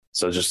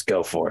So just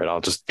go for it.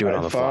 I'll just do it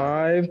on the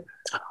fly.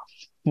 5,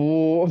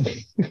 4.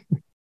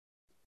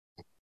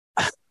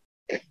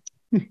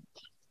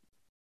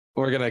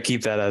 We're going to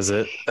keep that as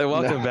it. And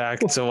welcome back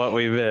to What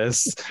We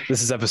Missed.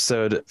 This is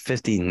episode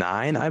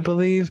 59, I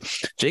believe.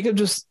 Jacob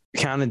just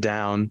counted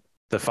down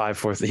the 5,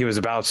 4, he was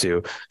about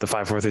to, the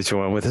 5, 4, 3, 2,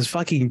 1 with his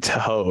fucking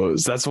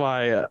toes. That's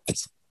why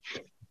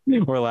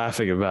we're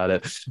laughing about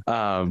it.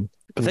 But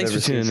thanks for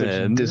tuning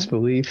in.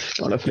 Disbelief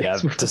on a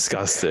Facebook. Yeah,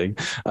 disgusting.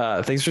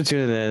 Thanks for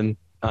tuning in.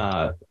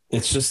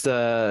 It's just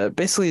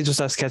basically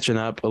just us catching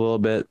up a little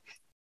bit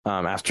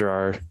after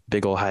our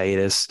big old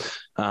hiatus.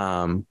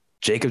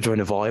 Jacob joined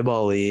a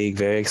volleyball league.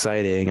 Very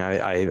exciting.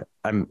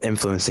 I'm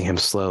influencing him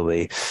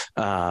slowly.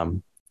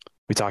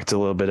 We talked a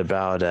little bit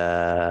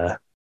about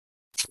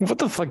what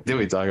the fuck did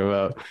we talk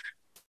about?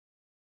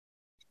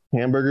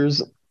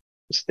 Hamburgers,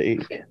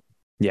 steak.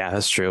 Yeah,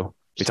 that's true.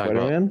 We talked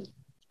about a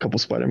couple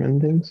Spider-Man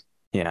things.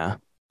 Yeah.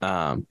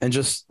 And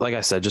just like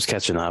I said, just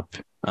catching up.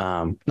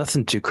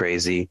 Nothing too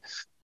crazy.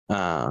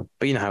 But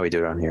you know how we do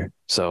it on here.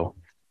 So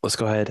let's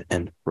go ahead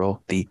and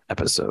roll the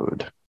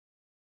episode.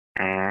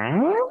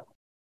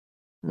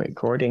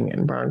 Recording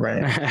in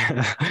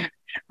progress.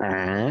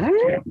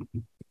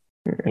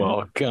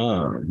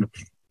 Welcome.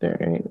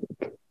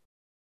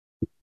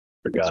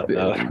 Forgot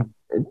that.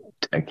 A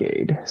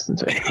decade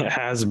since it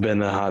has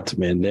been a hot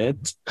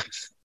minute.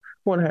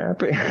 What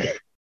happened?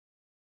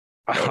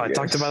 I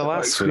talked about it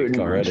last week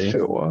already.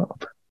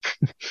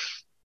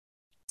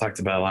 Talked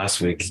about it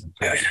last week.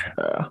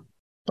 I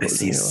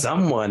see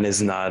someone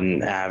is not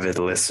an avid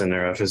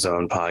listener of his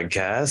own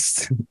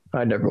podcast.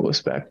 I never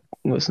listen.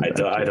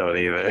 I don't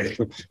either.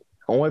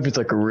 Only if it's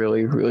like a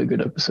really, really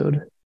good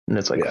episode and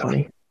it's like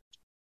funny.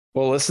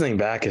 Well, listening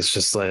back, it's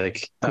just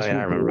like, oh yeah,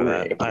 I remember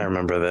that. I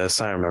remember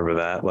this. I remember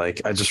that.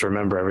 Like, I just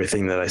remember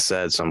everything that I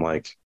said. So I'm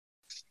like,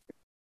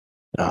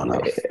 I don't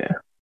know. Yeah.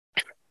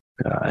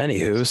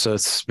 Anywho, so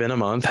it's been a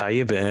month. How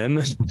you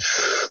been?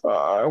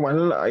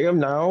 Well, I am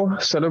now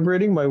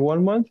celebrating my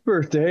 1 month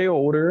birthday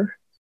older.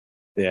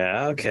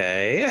 Yeah,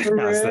 okay.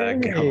 Hooray. How's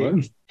that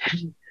going?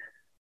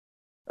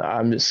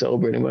 I'm just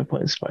celebrating by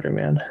playing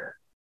Spider-Man.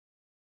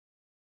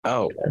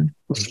 Oh.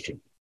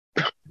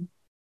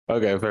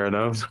 Okay, fair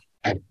enough.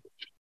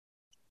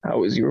 How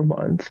was your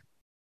month?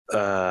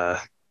 I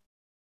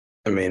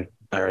mean,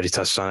 I already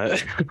touched on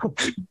it.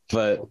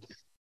 But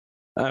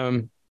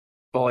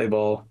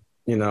volleyball,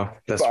 you know,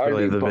 that's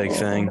really the big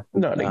thing.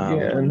 Not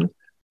again.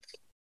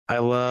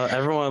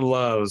 Everyone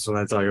loves when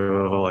I talk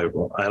about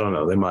volleyball. I don't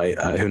know, they might,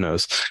 who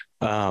knows.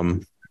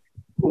 But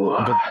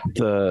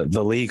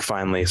the league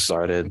finally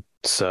started,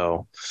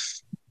 so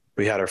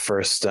we had our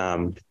first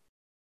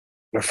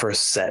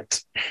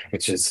set,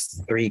 which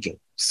is 3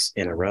 games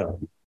in a row,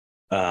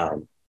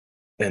 and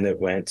it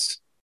went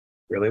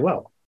really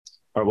well,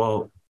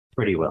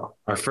 pretty well.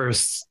 Our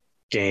first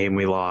game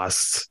we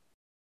lost,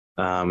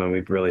 and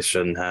we really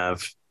shouldn't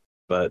have,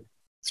 but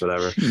it's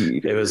whatever.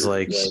 It was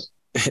like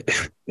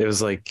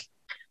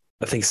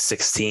I think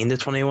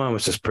 16-21,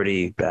 which is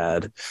pretty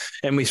bad.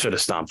 And we should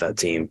have stomped that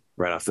team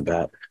right off the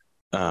bat.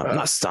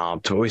 Not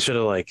stomped, but we should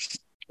have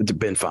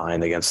been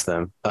fine against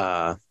them.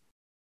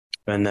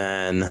 And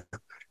then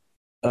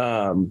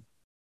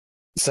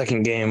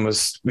second game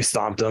we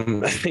stomped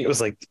them. I think it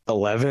was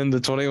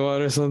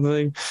 11-21 or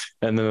something.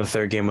 And then the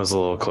third game was a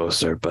little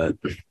closer, but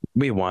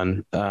we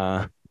won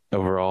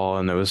overall,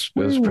 and it was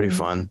pretty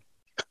fun.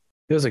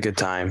 It was a good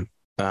time.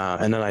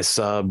 And then I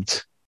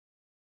subbed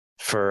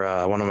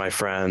for one of my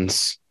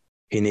friends.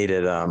 He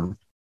needed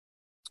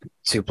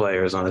 2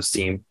 players on his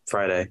team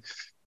Friday.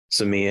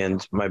 So me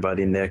and my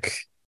buddy Nick,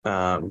 we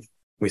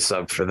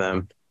subbed for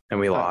them, and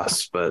we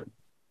lost, but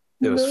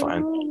it was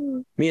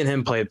fine. Me and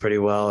him played pretty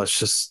well. It's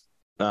just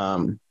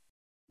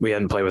we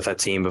hadn't played with that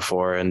team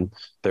before, and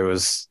there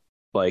was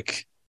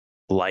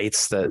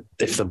lights that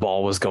if the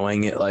ball was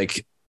going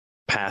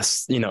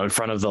past, in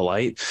front of the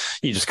light,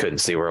 you just couldn't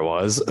see where it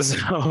was.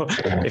 So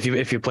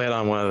if you played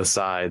on one of the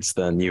sides,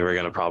 then you were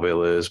going to probably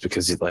lose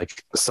because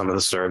some of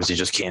the serves you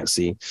just can't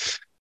see.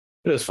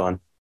 It was fun.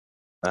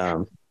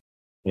 Yeah.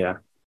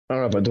 I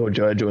don't know if I told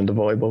you I joined the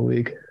volleyball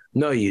league.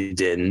 No, you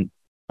didn't.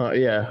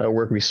 Yeah, at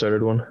work we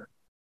started one.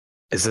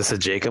 Is this a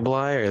Jacob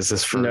lie, or is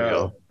this for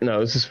real? No,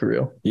 this is for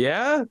real.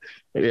 Yeah?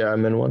 Yeah,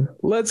 I'm in one.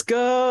 Let's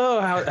go.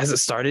 How has it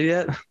started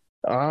yet?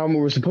 We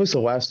were supposed to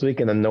last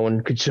week, and then no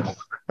one could show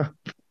up.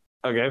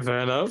 Okay, fair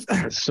enough.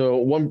 So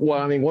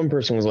one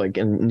person was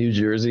in New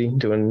Jersey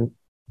doing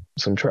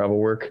some travel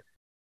work.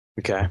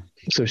 Okay.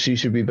 So she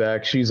should be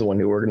back. She's the one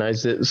who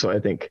organized it. So I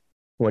think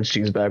once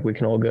she's back, we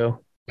can all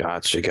go.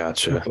 Gotcha.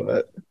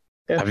 But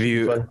yeah,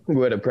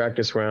 we had a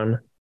practice round.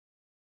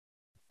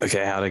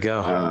 Okay, how'd it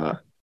go?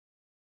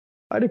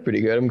 I did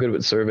pretty good. I'm good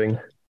with serving.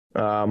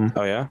 Oh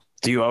yeah?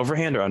 Do you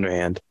overhand or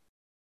underhand?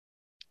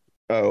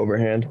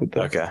 Overhand with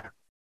that. Okay.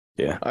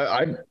 Yeah.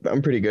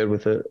 I'm pretty good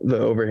with it. The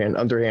overhand.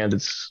 Underhand,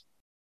 it's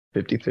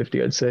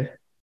 50-50, I'd say.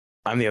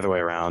 I'm the other way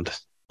around.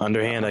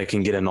 Underhand, I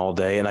can get in all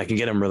day, and I can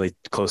get them really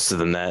close to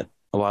the net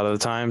a lot of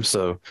the time,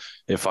 so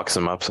it fucks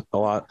them up a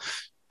lot.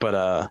 But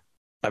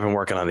I've been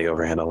working on the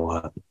overhand a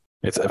lot.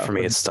 It's for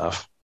me, it's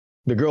tough.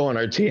 The girl on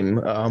our team,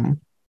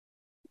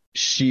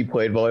 she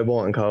played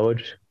volleyball in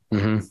college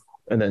Mm-hmm.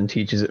 and then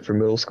teaches it for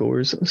middle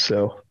schoolers.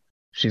 So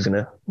she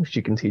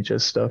can teach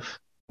us stuff.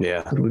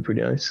 Yeah. It'll be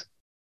pretty nice.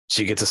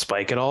 So you get to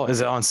spike it all? Is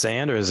it on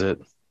sand or is it?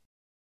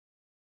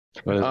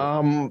 What is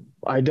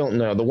I don't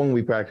know. The one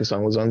we practiced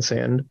on was on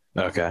sand. it?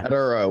 Okay. At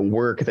our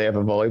work, they have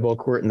a volleyball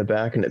court in the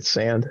back, and it's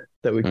sand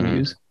that we can Mhm.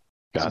 use. So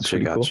it's Gotcha.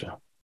 pretty cool. Gotcha.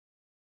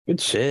 Good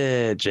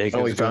shit.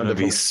 Jacob's we found gonna it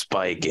be from-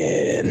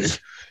 spiking.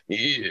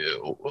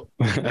 Ew.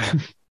 Get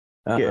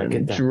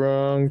Getting that.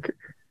 drunk.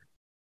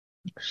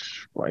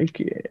 Spike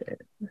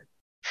it. What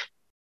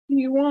do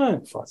you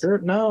want,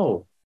 fucker?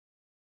 No.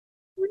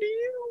 What do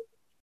you?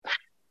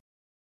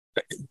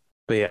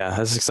 But yeah,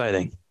 that's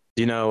exciting.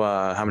 Do you know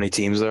how many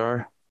teams there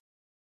are?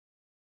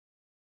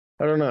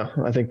 I don't know.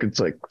 I think it's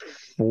like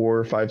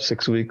 4, 5,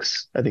 6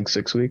 weeks. I think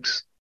 6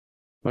 weeks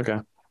Okay.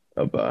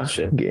 of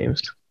Shit.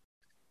 games.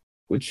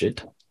 Good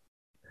shit.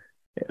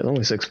 Yeah, it's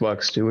only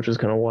 $6 too, which is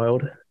kind of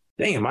wild.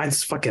 Dang,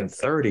 mine's fucking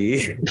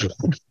 30.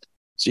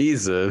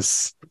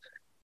 Jesus.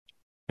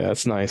 Yeah,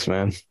 that's nice,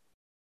 man.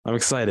 I'm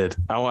excited.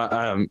 I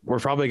want. We're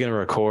probably gonna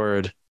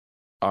record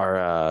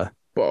our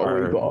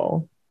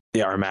Volleyball.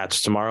 our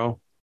match tomorrow,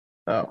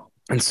 Oh,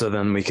 and so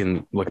then we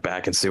can look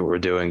back and see what we're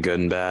doing, good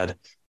and bad.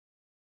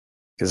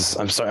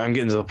 Because I'm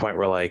getting to the point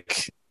where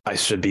like I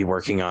should be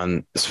working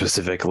on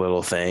specific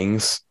little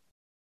things,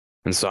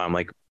 and so I'm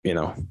like,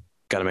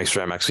 got to make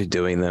sure I'm actually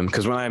doing them.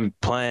 Because when I'm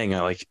playing,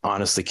 I like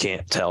honestly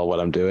can't tell what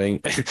I'm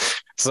doing.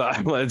 So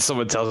when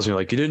someone tells me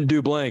like you didn't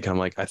do blank, I'm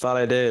like I thought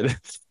I did,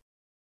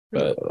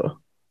 but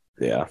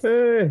yeah.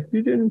 hey,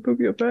 you didn't poop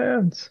your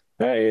pants.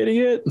 Hey,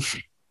 idiot.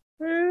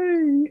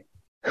 Hey.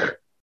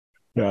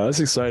 Yeah, that's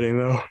exciting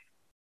though.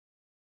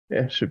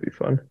 Yeah, it should be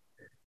fun.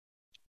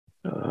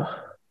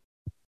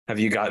 Have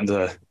you gotten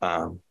to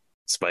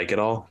spike at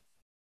all?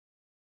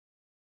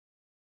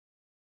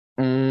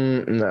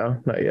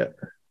 No, not yet.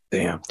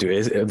 Damn,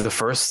 dude, the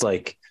first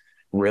like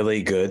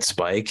really good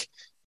spike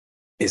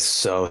is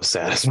so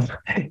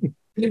satisfying.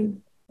 The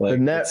Like,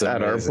 net it's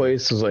at our amazing.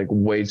 place is like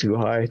way too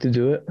high to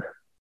do it.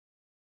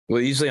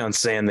 Well, usually on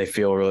sand they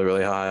feel really,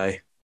 really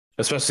high,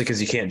 especially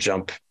because you can't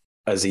jump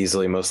as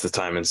easily most of the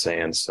time in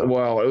sand. So,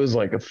 Well, it was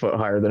like a foot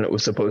higher than it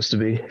was supposed to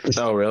be.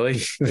 oh really?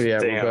 Yeah,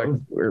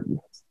 Damn.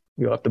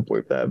 you'll have to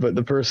bleep that. But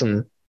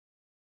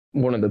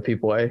one of the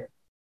people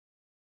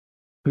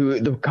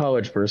the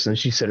college person,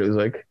 she said it was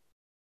like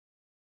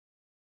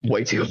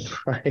way too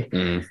high.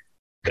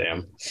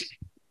 Damn.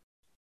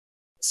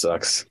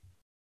 Sucks.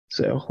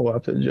 So we'll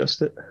have to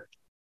adjust it.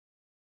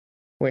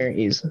 Where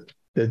is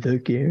the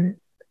Garrett?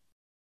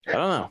 I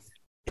don't know.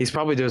 He's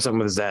probably doing something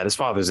with his dad. It's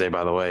Father's Day,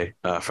 by the way,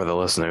 for the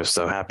listeners.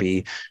 So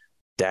happy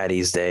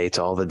Daddy's Day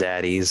to all the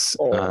daddies.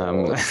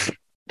 Oh.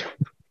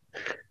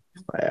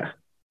 Yeah.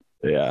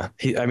 Yeah.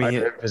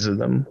 I visited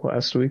them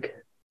last week.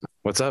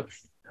 What's up?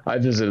 I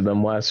visited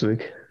them last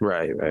week.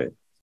 Right.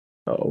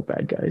 Oh,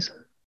 bad guys.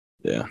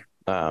 Yeah.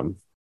 I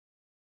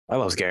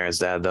love Garen's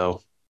dad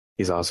though.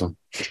 He's awesome.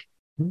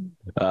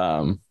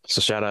 So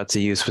shout out to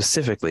you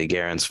specifically,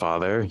 Garen's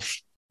father.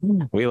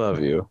 We love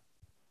you.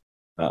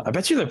 I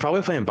bet you they're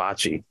probably playing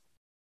bocce.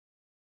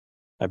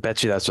 I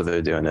bet you that's what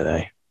they're doing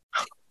today,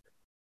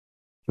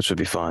 which would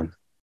be fun.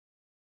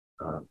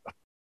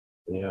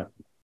 Yeah.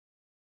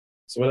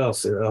 So what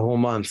else? A whole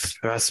month.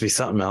 There has to be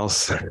something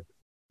else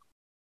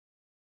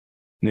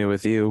new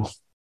with you.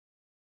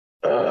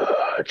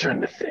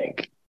 Trying to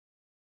think.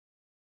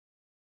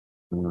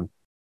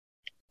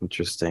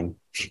 Interesting.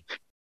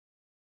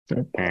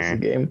 That's the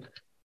game.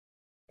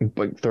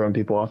 Like throwing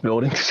people off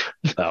buildings.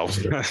 Oh,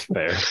 fair.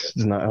 It's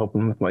not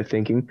helping with my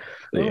thinking.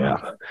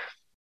 Yeah.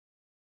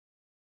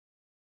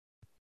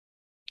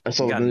 I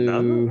saw Got the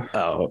new. another?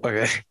 Oh,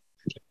 okay.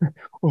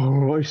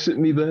 Oh, I sit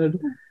in me bed.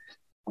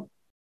 You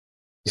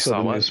Saw saw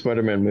the new what?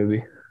 Spider-Man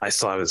movie. I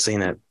still haven't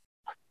seen it.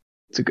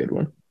 It's a good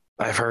one.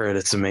 I've heard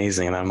it's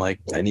amazing, and I'm like,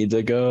 I need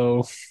to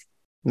go.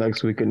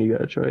 Next weekend, you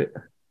gotta try it.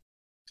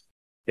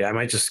 Yeah, I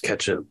might just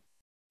catch it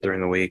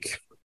during the week.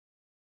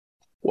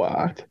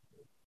 What?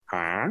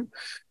 Huh?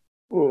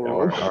 Oh.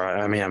 Or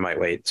I mean, I might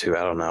wait too.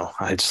 I don't know.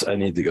 I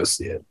need to go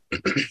see it.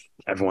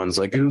 Everyone's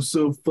like, it was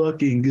so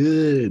fucking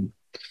good.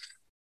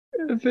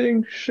 I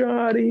think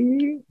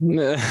shoddy.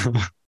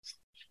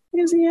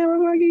 Is he ever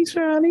fucking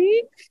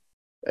shoddy?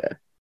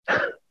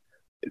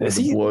 Is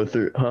he? Blow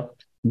through? Huh?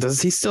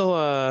 Does he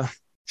still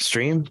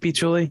stream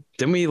Beachly?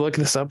 Didn't we look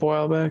this up a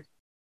while back?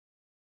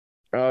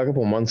 A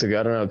couple months ago.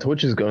 I don't know.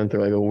 Twitch is going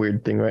through like a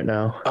weird thing right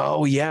now.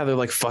 Oh yeah, they're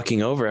like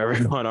fucking over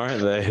everyone,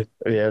 aren't they?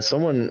 Yeah,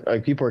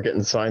 people are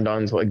getting signed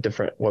on to like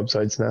different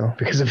websites now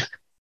because of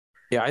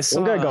Yeah, I saw.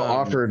 one guy got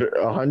offered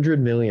 $100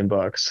 million.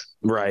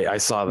 Right, I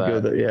saw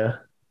that. Yeah,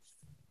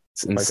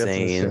 It's Like, that's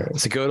insane. insane.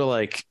 To go to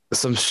like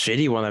some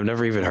shitty one I've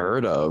never even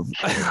heard of.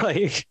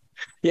 Like,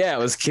 yeah, it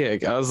was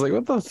Kick. I was like,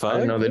 what the fuck? I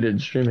didn't know they did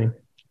streaming.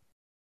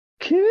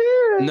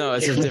 No,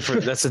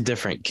 that's a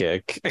different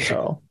Kick.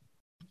 Oh,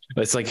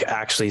 It's like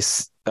actually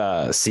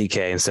CK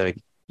instead of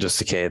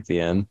just a K at the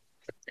end.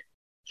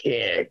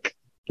 Kick.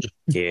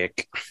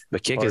 Kick.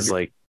 But Kick is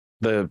like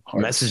The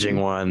Hard to messaging see.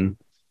 one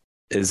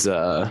is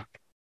Dead,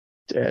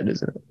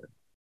 isn't it?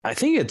 I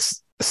think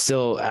it's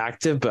still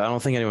active, but I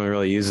don't think anyone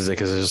really uses it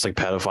because it's just like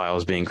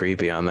pedophiles being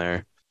creepy on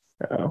there.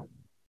 Oh.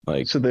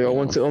 Like, So they all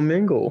went to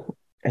Omegle.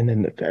 And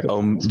then the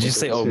pedophiles did you went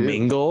say there too.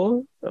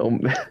 Omingle?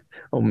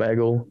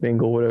 Omegle,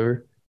 Mingle,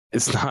 whatever.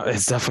 It's not.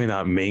 It's definitely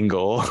not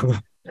Mingle.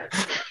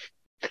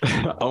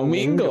 Omingle.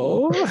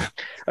 Omingle.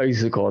 I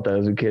used to call it that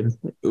as a kid.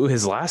 Ooh,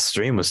 his last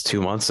stream was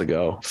 2 months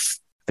ago.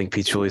 I think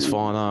Peach Willy's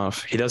fallen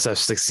off. He does have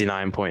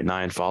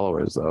 69.9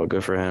 followers though.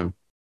 Good for him.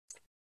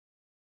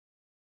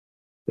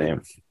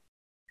 Damn.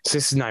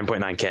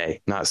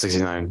 69.9K, not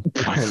 69.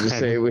 I just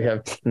say we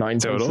have 9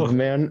 tenths Total? of a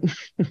man.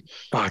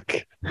 Fuck.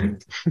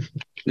 Dude,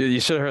 you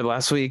should have heard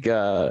last week.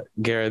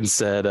 Garen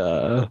said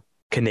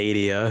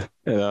Canada,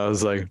 and I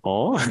was like,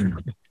 oh,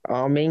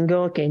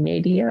 Omingle,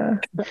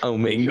 Canada.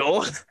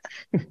 Omingle.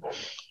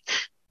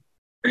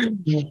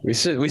 We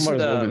should Might as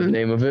well be the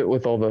name of it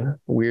with all the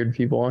weird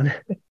people on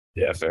it.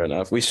 yeah, fair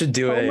enough. We should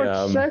do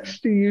How much sex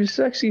do you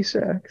sexy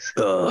sex?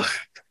 ugh.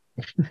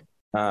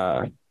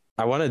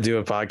 I want to do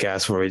a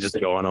podcast where we just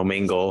go on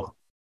Omingle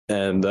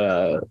and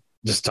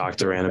just talk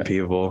to random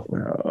people.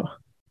 No,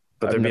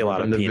 But I've there'd be a never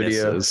lot of done the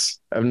video. penises.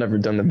 I've never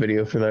done the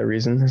video for that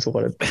reason. There's a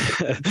lot of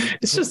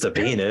It's just a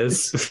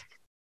penis.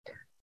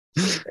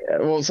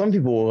 well, some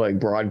people will like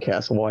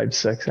broadcast live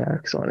sex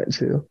acts on it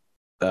too.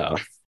 Oh,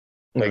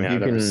 Like I mean, you I've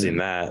can never seen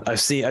that. I've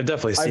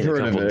definitely I've seen a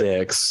heard of couple it.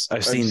 dicks.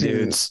 I've seen seen-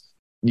 dudes.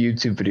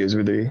 YouTube videos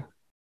where they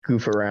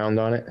goof around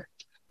on it,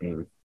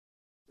 Mm.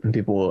 and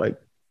people will like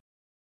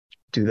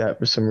do that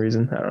for some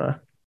reason. I don't know.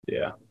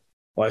 Yeah.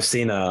 Well, I've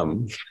seen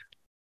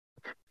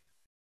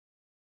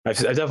I've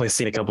definitely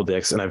seen a couple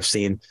dicks, and I've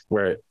seen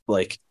where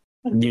like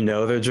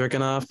they're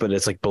jerking off, but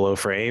it's like below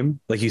frame.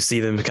 Like you see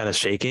them kind of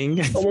shaking.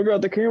 Oh my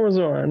god, the camera's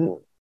on.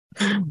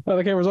 Oh,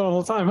 the camera's on the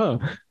whole time, huh?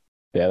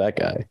 Yeah, that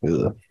guy.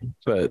 Ugh.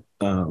 But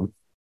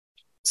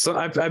so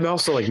I've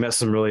also like met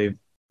some really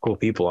cool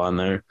people on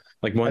there.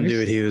 Like one Have you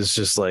dude, he was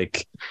just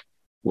like,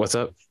 "What's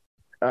up?"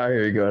 Oh,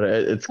 here you go.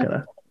 It's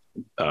gonna.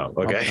 Oh,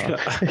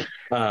 okay.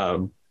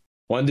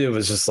 One dude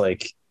was just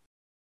like,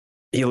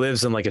 he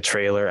lives in like a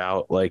trailer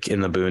out like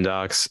in the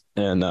boondocks,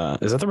 and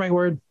is that the right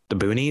word? The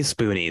boonies?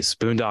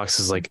 Boondocks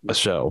is like a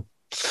show.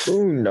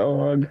 Ooh,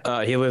 dog.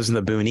 He lives in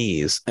the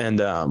boonies,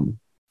 and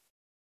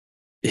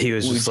he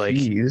was just like,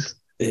 Jeez.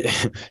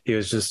 he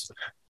was just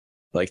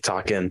like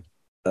talking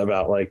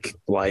about like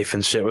life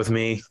and shit with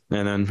me,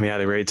 and then we had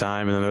a great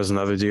time. And then there was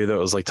another dude that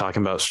was like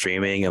talking about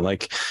streaming and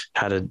like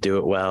how to do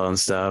it well and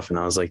stuff, and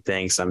I was like,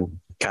 thanks, I'm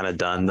kind of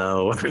done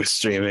though with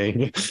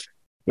streaming.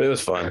 But it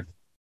was fun.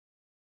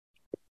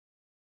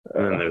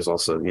 And then there's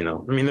also, I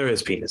mean, there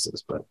is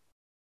penises, but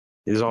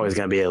there's always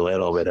going to be a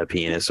little bit of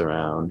penis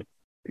around.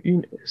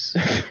 Penis.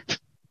 What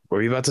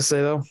were you about to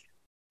say though?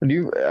 I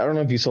don't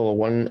know if you saw the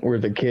one where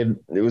the kid,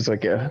 it was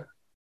like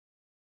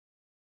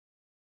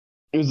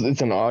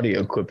it's an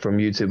audio clip from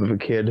YouTube of a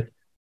kid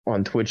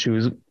on Twitch who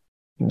was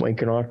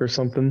wanking off or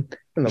something,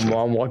 and the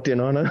mom walked in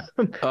on him.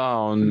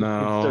 Oh and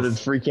no. started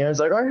freaking out. It's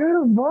like, I had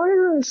a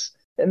virus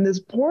and this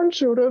porn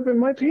showed up and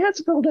my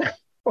pants fell down.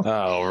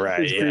 Oh,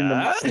 right. Just screamed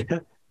Yeah.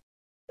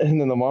 And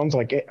then the mom's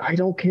like, I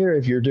don't care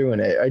if you're doing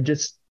it.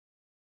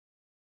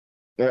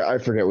 I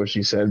forget what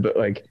she said, but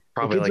like,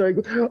 Probably the like,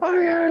 kid's like, I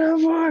had a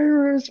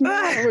virus,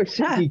 mom. Like,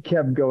 he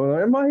kept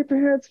going, and my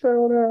pants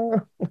fell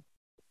down.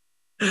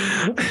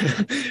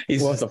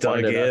 he's We'll have just to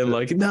find dug it in, after.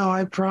 like, no,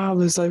 I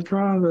promise. I had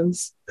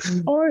a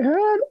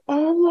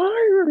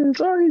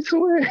virus, I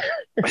swear.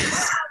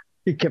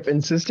 He kept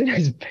insisting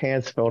his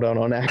pants fell down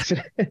on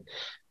accident.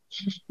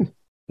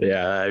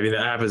 Yeah, I mean,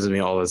 that happens to me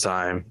all the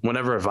time.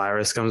 Whenever a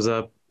virus comes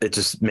up, it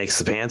just makes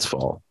the pants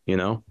fall,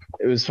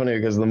 It was funny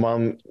because the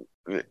mom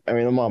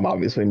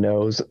obviously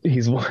knows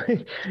he's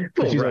lying,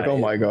 but Well, she's like, oh right.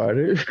 my God.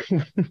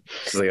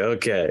 It's like,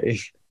 okay.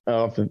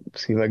 I'll have to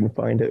see if I can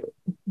find it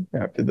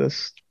after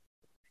this.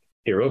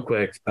 Here, real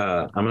quick,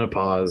 I'm going to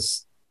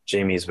pause.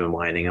 Jamie's been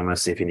whining. I'm going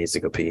to see if he needs to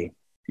go pee.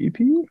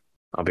 PP?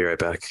 I'll be right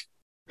back.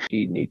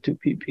 You need to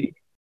PP.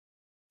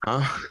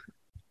 Huh?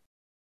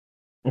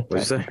 What'd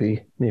you say? Pee.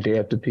 Need to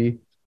have to pee.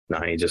 No,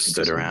 he just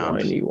stood Just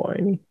around.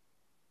 Whiny.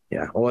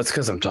 Yeah. Well, it's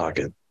because I'm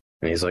talking.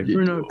 And he's like, Yeah.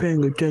 you're not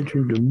paying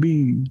attention to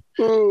me.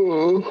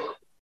 Oh.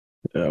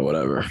 Yeah,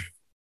 whatever.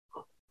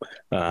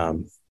 What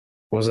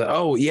was that?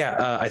 Oh,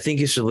 yeah. I think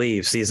you should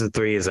leave. Season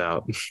 3 is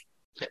out.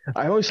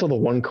 I always saw the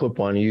one clip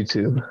on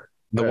YouTube.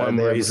 The one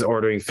they where have- he's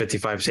ordering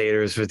 55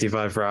 taters,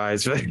 55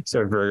 fries,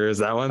 or burgers.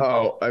 That one?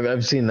 Oh,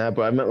 I've seen that,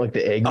 but I meant like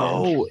the egg.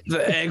 Oh,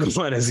 the egg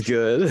one is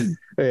good.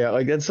 Yeah,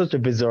 like that's such a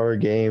bizarre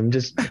game.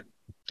 Just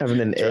having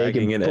an egg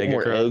Dragging and an put egg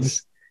more across.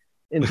 eggs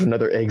into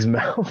another egg's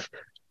mouth.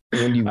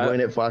 And when you win,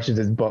 it flashes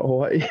his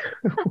butthole at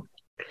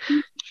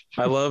you.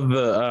 I love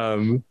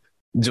the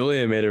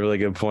Julian made a really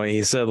good point.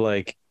 He said,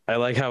 like, I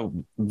like how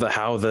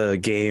the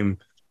game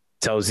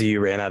tells you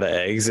ran out of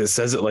eggs. It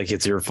says it like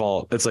it's your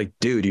fault. It's like,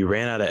 dude, you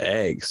ran out of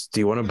eggs. Do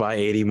you want to buy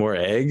 80 more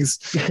eggs?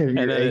 Your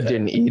then egg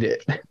didn't eat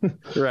it.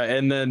 Right.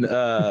 And then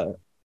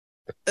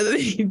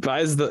he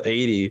buys the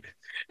 80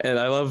 And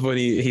I love when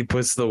he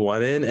puts the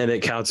one in and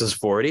it counts as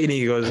 40, and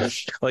he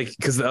goes like,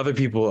 because the other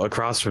people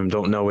across from him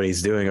don't know what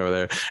he's doing over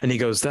there, and he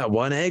goes, that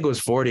one egg was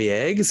 40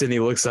 eggs, and he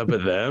looks up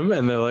at them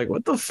and they're like,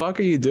 what the fuck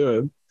are you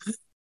doing?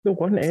 The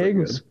one So egg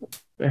good.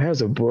 it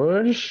has a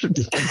bush.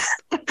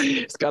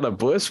 It's got a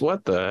bush.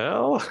 What the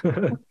hell?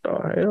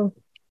 Oh, hell.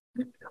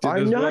 Dude, I'm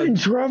there's not in one.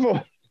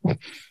 trouble.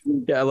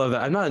 Yeah, I love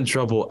that. I'm not in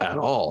trouble at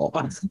all.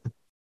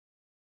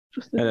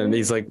 Just And then a-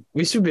 he's like,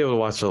 we should be able to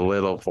watch a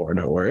little porn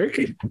at work.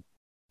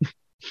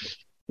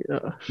 yeah.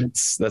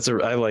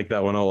 I like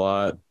that one a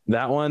lot.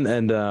 That one,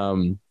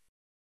 and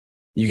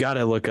you got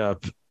to look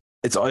up.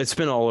 It's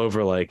been all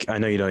over. Like, I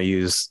know you don't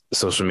use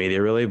social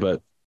media really,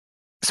 but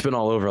it's been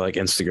all over like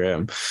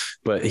Instagram.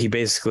 But he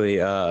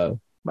basically, I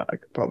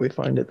could probably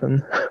find it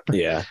then.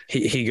 yeah,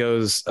 he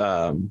goes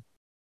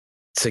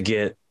to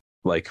get,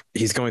 like,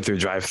 he's going through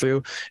drive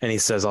through, and he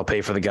says, I'll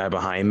pay for the guy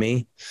behind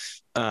me.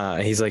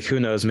 He's like, who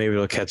knows, maybe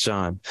it'll catch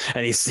on.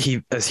 And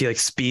he as he like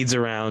speeds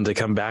around to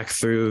come back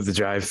through the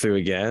drive through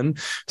again,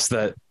 so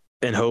that,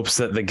 in hopes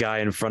that the guy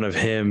in front of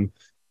him,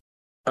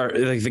 or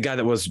like the guy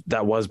that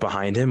was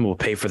behind him, will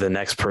pay for the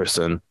next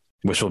person,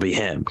 which will be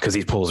him, because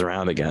he pulls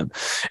around again.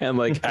 And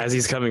like as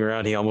he's coming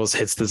around, he almost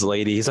hits this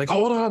lady. He's like,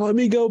 hold on, let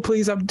me go,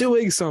 please, I'm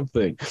doing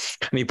something.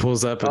 And he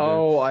pulls up, and then,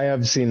 Oh, I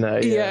have seen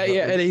that. yeah,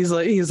 and he's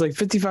like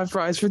 55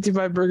 fries,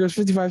 55 burgers,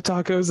 55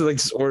 tacos, and like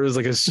just orders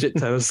like a shit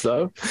ton of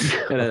stuff.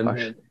 And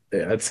then,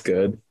 yeah, it's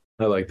good.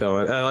 I like that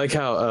one. I like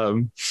how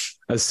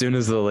as soon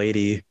as the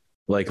lady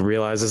like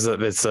realizes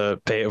that it's a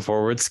pay it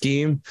forward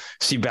scheme,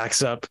 she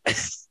backs up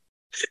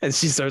and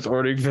she starts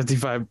ordering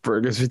 55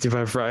 burgers,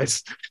 55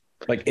 fries,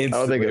 like I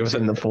don't think instantly. I've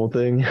seen the full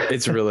thing.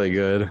 It's really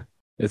good.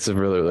 It's a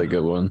really, really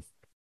good one.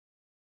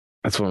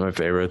 That's one of my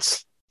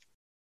favorites.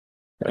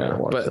 I Yeah, didn't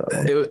watch but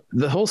that one.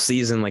 the whole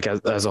season, like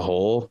as a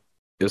whole,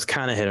 it was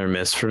kind of hit or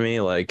miss for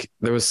me. Like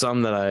there was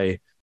some that I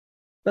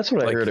That's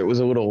what I like. heard. It was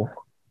a little.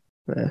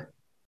 Eh.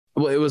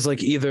 Well, it was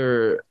like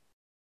either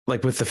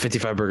like with the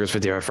 55 burgers,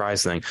 55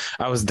 fries thing,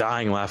 I was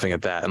dying laughing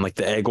at that, and like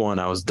the egg one,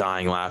 I was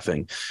dying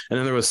laughing. And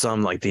then there was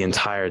some like the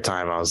entire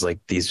time I was like,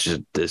 it's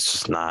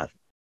just not,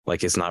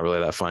 like, it's not really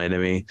that funny to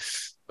me.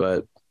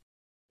 But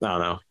I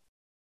don't know.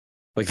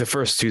 Like the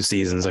first two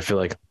seasons, I feel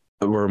like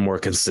were more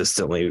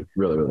consistently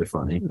really, really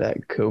funny.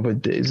 That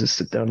COVID days to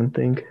sit down and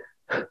think.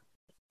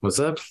 What's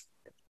up?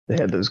 They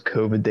had those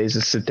COVID days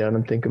to sit down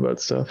and think about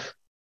stuff.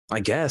 I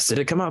guess. Did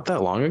it come out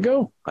that long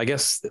ago? I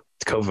guess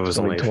COVID was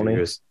only a few 2020.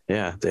 years.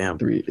 Yeah, damn.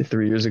 3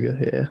 years ago.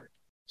 Yeah.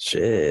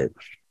 Shit.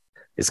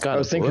 It's got I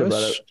was a thinking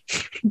about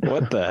bush.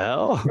 What the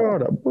hell?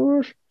 God, a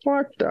bush.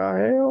 What the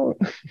hell?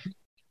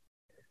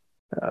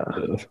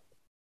 Uh,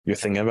 You're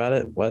thinking about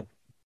it? What?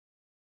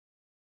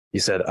 You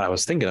said I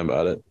was thinking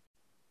about it.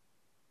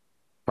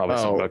 Probably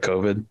something oh, about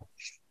COVID.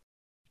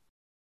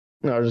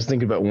 no, I was just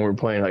thinking about when we were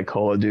playing like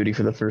Call of Duty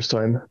for the first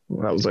time.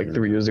 That was like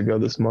 3 years ago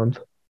this month.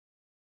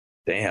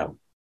 Damn.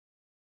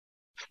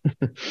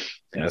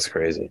 That's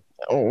crazy.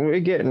 Oh, we're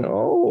getting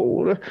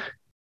old.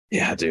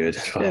 Yeah, dude.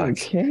 Fuck.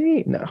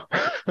 Okay, no.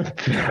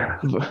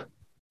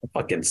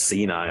 Fucking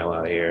senile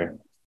out here.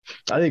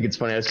 I think it's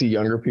funny. I see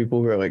younger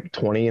people who are like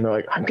 20 and they're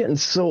like, I'm getting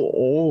so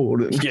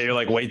old. Yeah, you're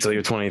like, wait till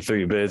you're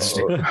 23,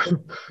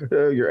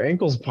 bitch. Your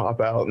ankles pop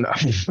out. No.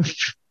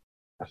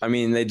 I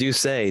mean, they do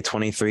say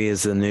 23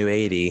 is the new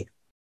 80.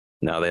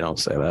 No, they don't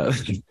say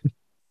that.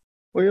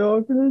 We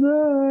all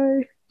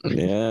gonna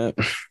Yeah.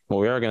 Well,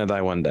 we are going to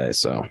die one day,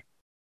 so.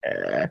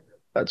 die.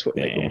 That's what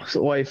Yeah. makes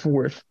life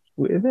worth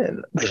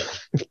living.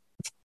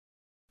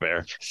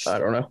 Fair. I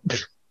don't know.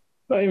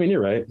 I mean,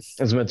 you're right.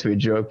 It's meant to be a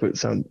joke, but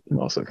it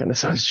also kind of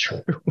sounds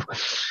true.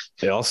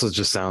 It also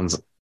just sounds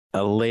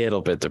a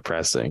little bit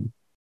depressing.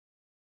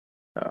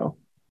 Oh,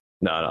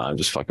 No, I'm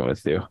just fucking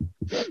with you.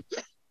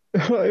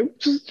 I'm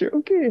just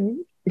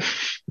joking.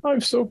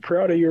 I'm so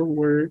proud of your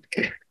work.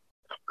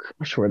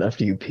 Short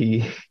after you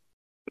pee.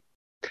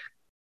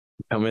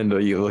 I'm into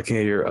you looking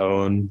at your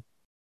own,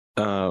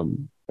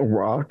 um,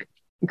 Rock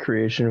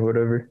creation or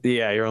whatever.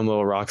 yeah, your own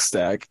little rock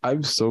stack.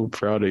 I'm so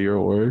proud of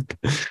your work.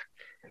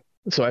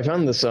 So I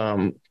found this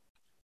when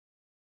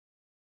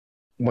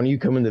you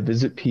come in to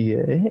visit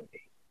PA,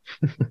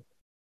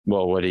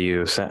 Well, what do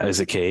you say? Is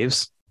it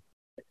caves?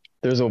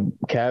 there's a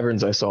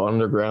caverns I saw,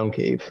 underground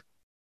cave.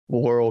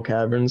 Laurel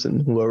Caverns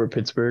in Lower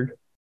Pittsburgh.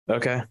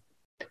 Okay.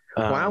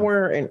 While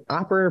we're in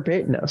Upper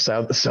Pitt, no,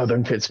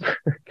 southern Pittsburgh.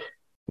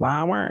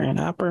 Flower and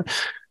upper.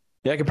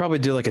 Yeah, I could probably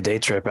do like a day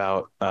trip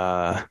out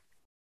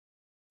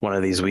one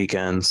of these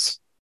weekends.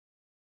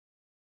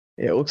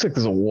 Yeah, it looks like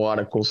there's a lot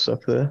of cool stuff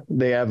there.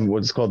 They have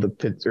what's called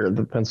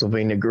the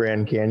Pennsylvania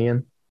Grand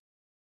Canyon,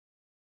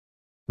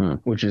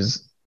 which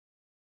is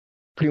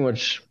pretty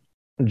much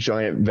a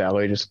giant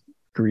valley, just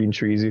green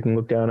trees you can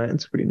look down at.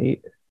 It's pretty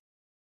neat.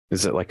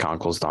 Is it like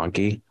Conkle's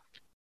Donkey?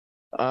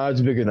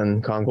 It's bigger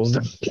than Conkle's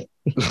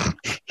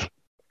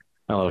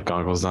I love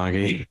Conkle's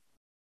Donkey.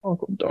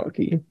 Uncle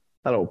Donkey.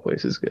 That whole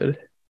place is good.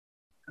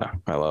 Oh,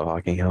 I love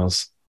Hocking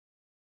Hills.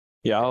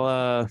 Yeah,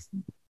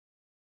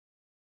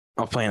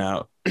 I'll plan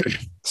out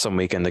some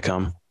weekend to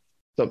come.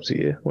 It's up to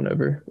you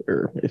whenever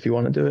or if you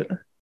want to do it.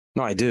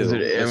 No, I do. Is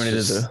it? I mean, it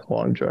is a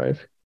long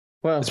drive.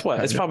 Well, It's what?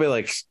 It's kinda. probably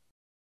like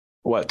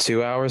what,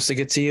 2 hours to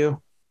get to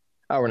you?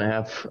 Hour and a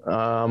half.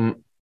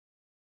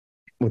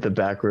 With the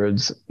back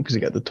roads because you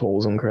got the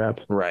tolls and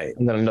crap, Right.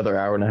 and then another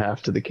hour and a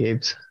half to the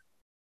caves.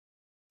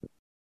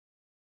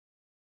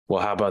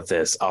 Well, how about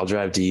this? I'll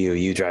drive to you,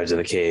 you drive to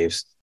the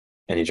caves,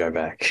 and you drive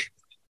back.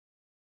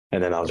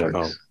 And then I'll drive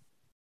home. Works.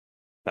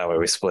 That way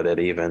we split it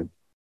even.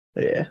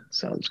 Yeah,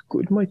 sounds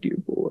good, my dear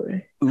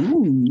boy.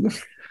 Ooh.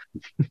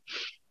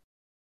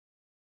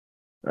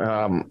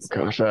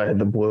 Gosh, I had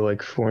to blow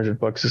like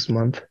 $400 this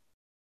month.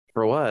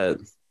 For what?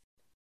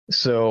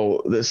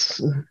 So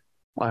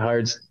I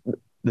hired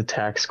the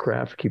tax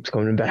crap keeps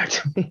coming back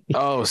to me.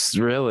 Oh,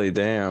 really?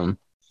 Damn.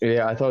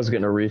 Yeah, I thought I was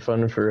getting a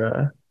refund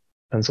for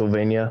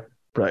Pennsylvania,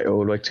 but I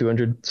owed like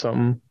 200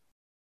 something.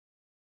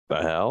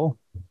 The hell?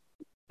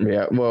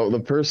 Yeah, well,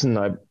 the person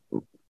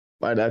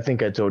I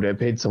think I told you I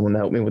paid someone to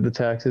help me with the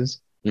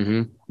taxes,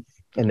 Mm-hmm.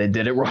 and they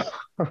did it wrong.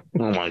 Oh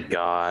my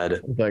God.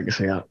 Like,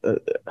 so yeah,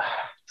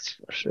 it's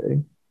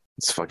frustrating.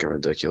 It's fucking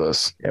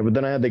ridiculous. Yeah, but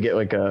then I had to get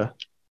like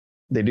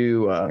they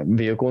do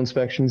vehicle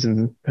inspections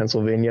in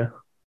Pennsylvania,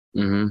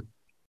 Mm-hmm.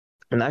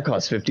 and that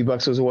cost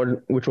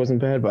 $50 which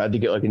wasn't bad, but I had to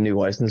get like a new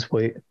license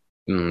plate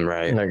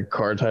Right. and like a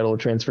car title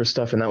transfer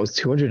stuff, and that was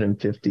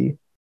 250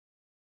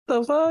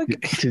 The fuck?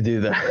 to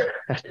do that.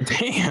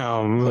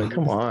 Damn. Like,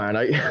 come on,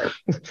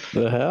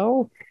 The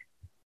hell?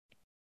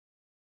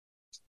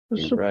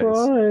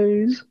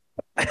 surprise.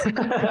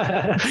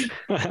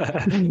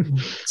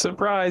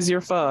 Surprise,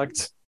 you're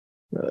fucked.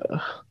 Uh,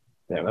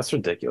 Damn, that's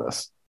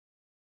ridiculous.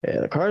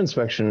 yeah, the car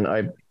inspection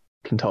I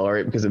can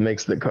tolerate because it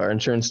makes the car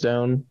insurance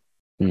down.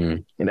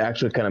 Mm. It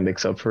actually kind of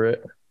makes up for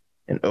it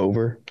and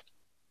over.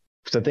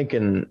 Because I think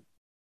in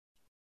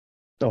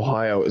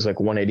Ohio it was like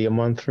 180 a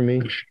month for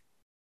me,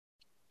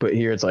 but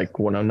here it's like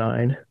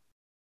 109.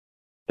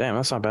 Damn,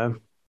 that's not bad.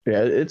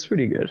 Yeah, it's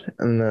pretty good.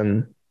 And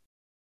then,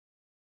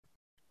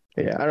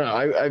 yeah, I don't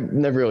know. I've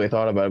never really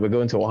thought about it, but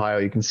going to Ohio,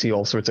 you can see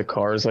all sorts of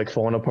cars like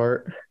falling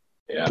apart,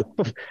 Yeah.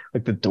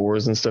 like the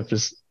doors and stuff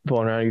just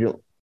falling around. You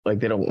don't like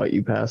they don't let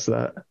you pass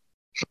that.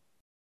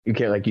 You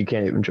can't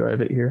even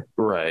drive it here.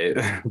 Right.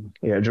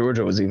 Yeah,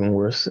 Georgia was even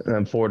worse, and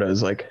then Florida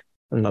is like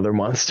another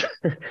monster.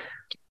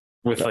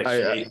 With like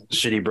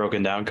shitty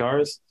broken down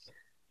cars.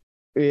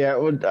 Yeah,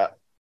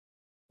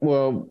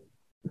 well,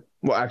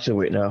 actually,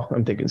 wait, no,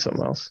 I'm thinking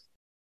something else.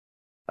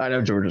 I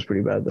know Georgia's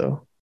pretty bad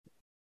though,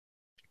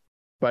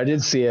 but I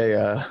did see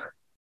a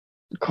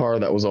car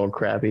that was all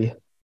crappy,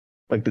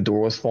 like the door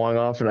was falling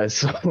off, and I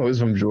saw it was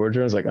from Georgia.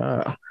 I was like,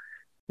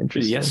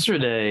 interesting.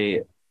 Yesterday,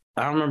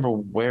 I don't remember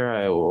where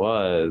I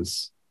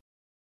was,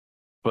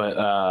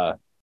 but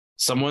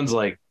someone's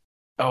like,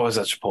 oh, it was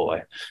at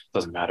Chipotle.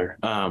 Doesn't matter.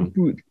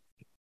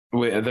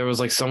 There was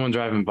like someone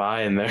driving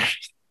by and they're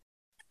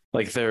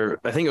like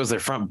I think it was their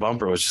front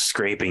bumper was just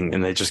scraping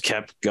and they just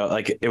kept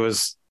like it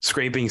was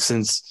scraping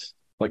since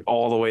like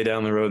all the way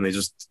down the road and they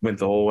just went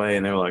the whole way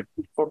and they were like,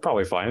 we're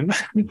probably fine.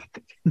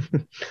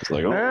 It's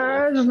like,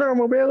 oh, just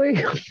normal,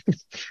 Billy.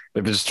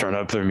 they just turn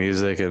up their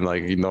music and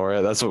like ignore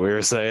it. That's what we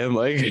were saying.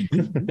 Like,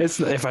 it's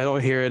if I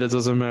don't hear it, it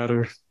doesn't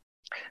matter.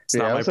 It's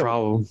not my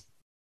problem.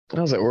 I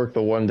was at work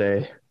the one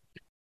day,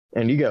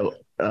 and you got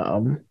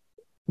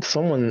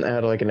someone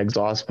had like an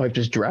exhaust pipe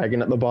just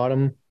dragging at the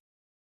bottom,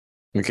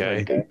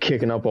 Okay, like,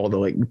 kicking up all the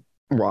like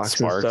rocks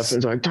Sparks.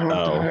 and stuff. And it's like,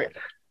 Oh.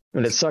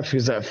 And it sucks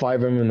because at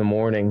 5 a.m. in the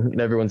morning, and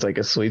everyone's like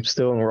asleep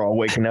still, and we're all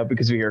waking up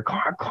because we hear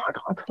clack, clack,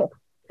 clack, clack.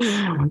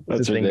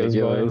 That's thing goes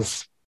by.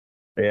 ridiculous.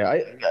 Yeah,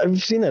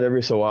 I've seen that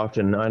every so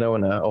often. I know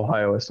in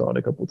Ohio I saw it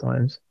a couple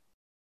times.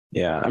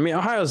 Yeah, I mean,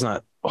 Ohio's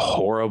not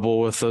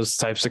horrible with those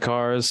types of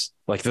cars.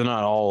 Like, they're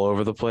not all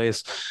over the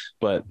place,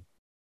 but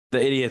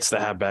the idiots that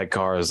have bad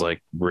cars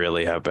like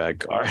really have bad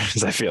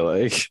cars. I feel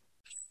like.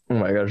 Oh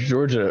my gosh,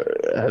 Georgia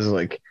has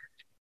like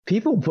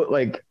people put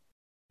like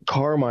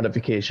car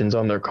modifications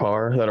on their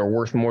car that are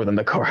worth more than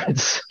the car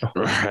itself.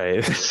 Right.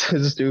 It's so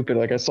stupid.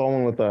 Like I saw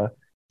one with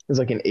it's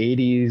like an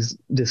 80s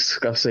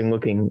disgusting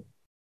looking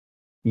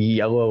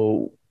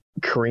yellow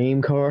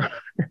cream car.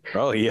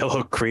 Oh,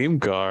 yellow cream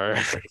car.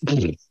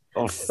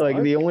 Oh, Like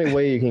fuck. the only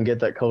way you can get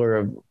that color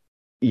of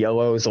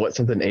yellow is to let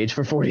something age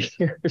for 40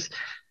 years.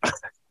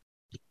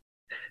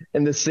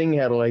 And this thing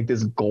had like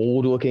this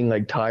gold looking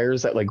like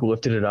tires that like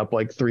lifted it up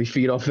like 3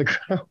 feet off the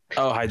ground.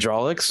 Oh,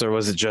 hydraulics, or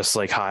was it just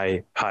like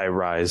high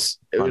rise?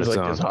 It on was its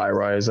like own? this high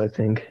rise, I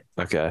think.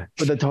 Okay.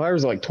 But the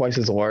tires are like twice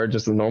as large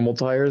as the normal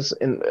tires.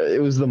 And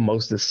it was the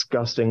most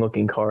disgusting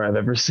looking car I've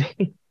ever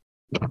seen.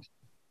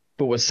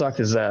 But what sucked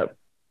is I've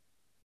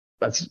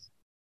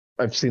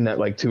seen that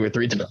like 2 or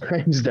 3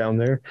 times down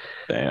there.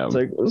 Damn. It's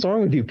like, what's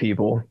wrong with you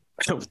people?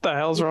 What the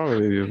hell's wrong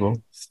with you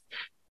people?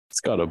 It's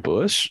got a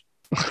bush.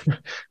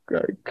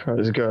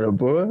 Car's got a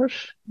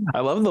bush. I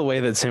love the way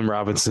that Tim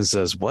Robinson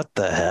says, "What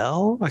the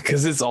hell?"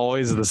 Because it's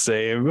always the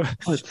same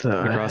What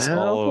the across hell?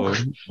 all of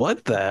them.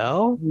 What the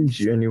hell?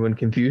 Genuine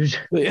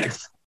confusion. Yeah.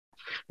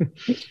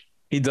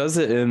 He does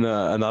it in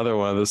another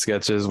one of the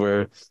sketches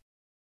where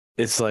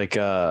it's like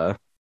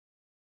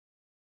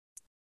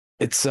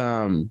it's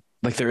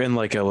like they're in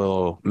like a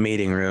little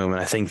meeting room,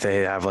 and I think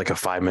they have like a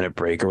 5 minute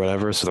break or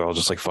whatever. So they're all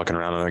just like fucking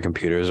around on their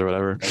computers or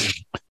whatever.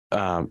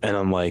 And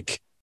I'm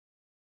like,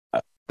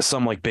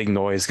 some like big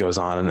noise goes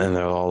on, and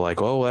they're all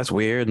like, "Oh, that's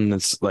weird." And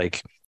it's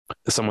like,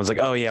 someone's like,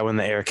 "Oh yeah, when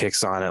the air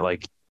kicks on, it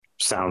like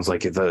sounds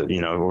like the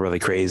really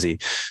crazy."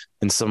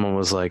 And someone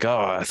was like, "Oh,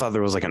 I thought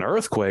there was like an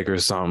earthquake or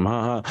something."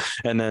 Haha.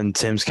 And then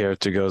Tim's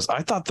character goes,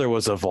 "I thought there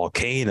was a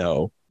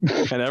volcano,"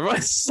 and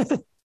everyone's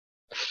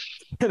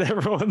and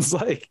everyone's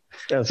like,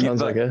 That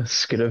sounds like a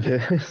skit of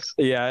his.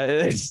 "Yeah,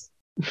 it is."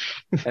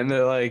 And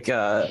they're like,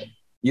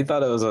 "You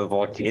thought it was a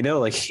volcano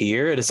like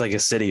here? It's like a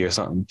city or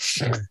something."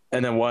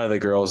 And then one of the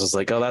girls is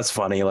like, "Oh, that's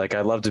funny. Like,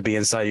 I'd love to be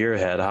inside your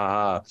head,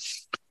 haha."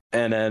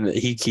 And then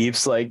he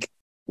keeps like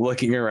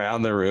looking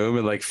around the room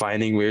and like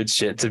finding weird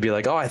shit to be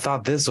like, "Oh, I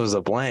thought this was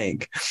a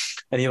blank."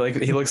 And he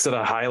looks at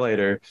a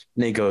highlighter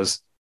and he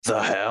goes,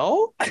 "The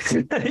hell?"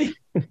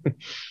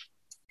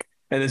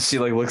 And then she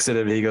like looks at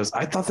him and he goes,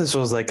 "I thought this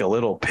was like a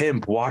little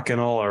pimp walking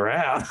all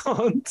around."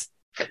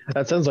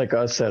 That sounds like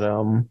us at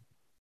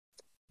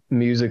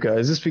Musica.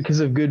 Is this because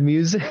of good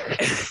music?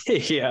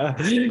 Yeah.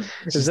 Is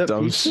Just that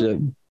dumb pizza? shit.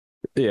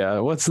 Yeah,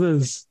 what's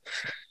this?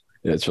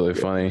 Yeah, it's really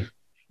funny.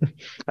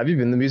 Have you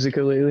been to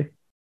Musica lately?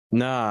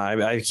 Nah,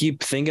 I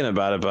keep thinking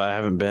about it, but I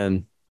haven't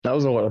been. That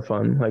was a lot of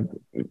fun. Like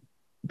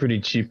pretty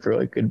cheap for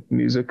like good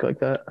music like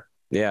that.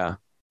 Yeah.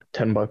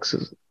 $10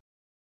 is,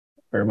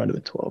 or it might have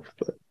been 12,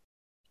 but I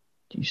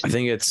decent.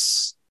 think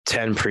it's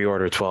 10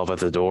 pre-order, 12 at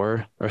the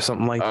door or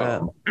something like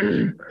that.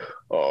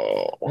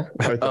 Oh,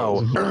 I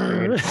thought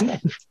it was Oh,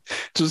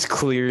 just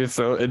clear your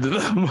throat into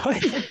the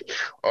mic.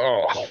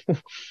 oh,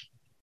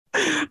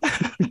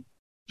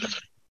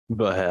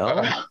 The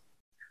hell?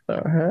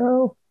 the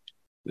hell?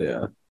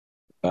 Yeah.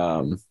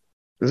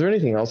 Is there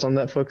anything else on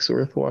Netflix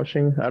worth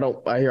watching?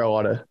 I hear a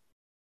lot of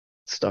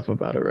stuff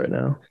about it right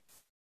now.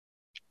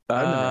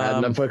 I've never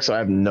had Netflix, so I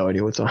have no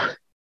idea what's on.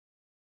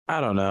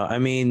 I don't know. I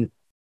mean,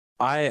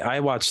 I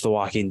watched The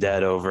Walking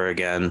Dead over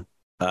again.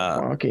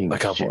 Talking A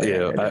couple,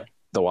 Dead.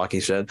 The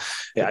Walking Dead.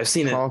 Yeah, I've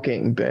seen it.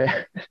 Talking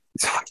Dead.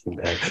 Talking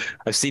Dead.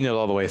 I've seen it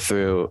all the way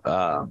through.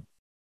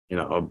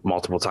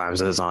 Multiple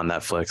times. It's on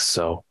Netflix,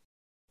 so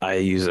I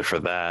use it for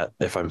that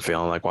if I'm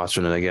feeling like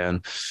watching it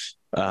again.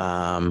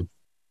 I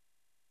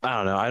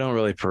don't know. I don't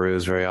really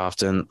peruse very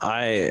often.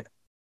 I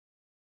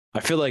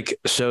feel like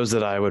shows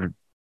that I would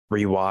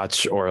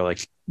rewatch or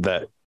like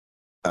that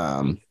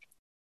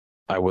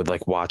I would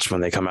like watch when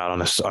they come out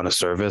on a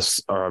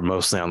service are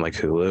mostly on like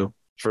Hulu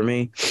for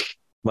me.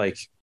 Like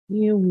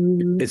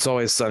It's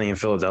Always Sunny in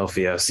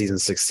Philadelphia season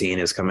 16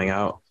 is coming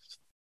out.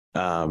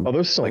 Oh,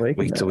 they're still like making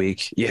week that. to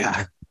week.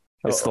 Yeah.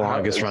 It's Oh, how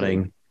is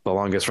it? the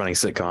longest running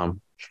sitcom.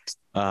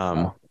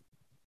 Oh.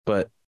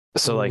 But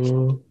so like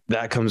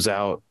that comes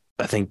out,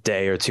 I think,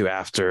 day or two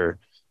after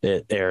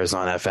it airs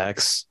on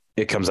FX.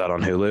 It comes out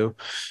on Hulu.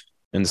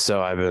 And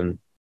so I've been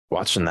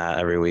watching that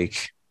every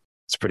week.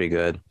 It's pretty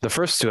good. The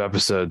first two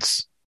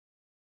episodes,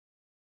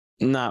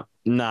 not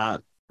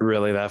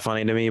really that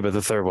funny to me, but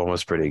the third one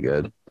was pretty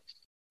good.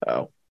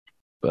 Oh.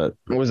 But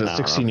What was it, I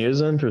don't 16 know. years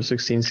then for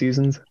 16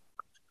 seasons?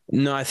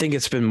 No, I think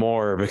it's been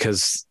more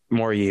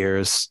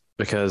years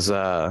because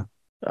Oh,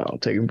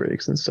 taking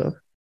breaks and stuff.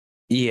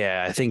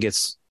 yeah, I think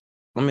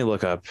let me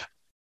look up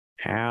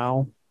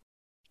how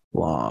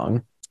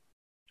long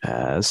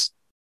has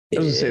I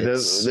was gonna it.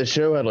 say the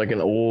show had like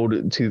an old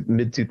mid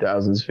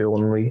 2000s feel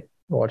when we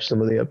watched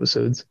some of the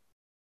episodes,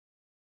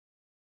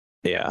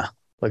 Yeah.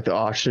 like the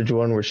ostrich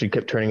one where she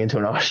kept turning into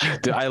an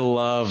ostrich. Dude, I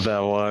love that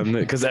one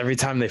because every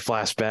time they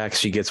flash back,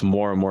 she gets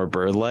more and more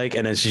bird-like,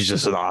 and then she's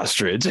just an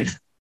ostrich.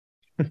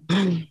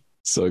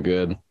 So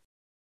good.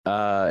 It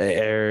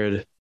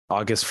aired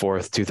August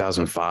 4th,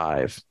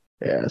 2005.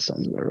 Yeah,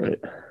 sounds about right.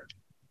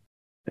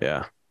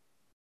 Yeah.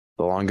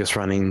 The longest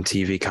running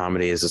TV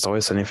comedy is It's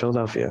Always Sunny in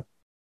Philadelphia.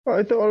 Oh,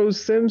 I thought it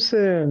was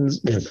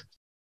Simpsons.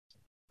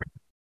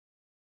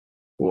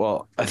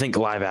 Well, I think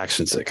live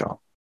action sitcom.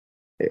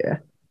 Yeah.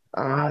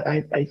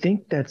 I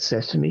think that's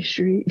Sesame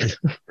Street.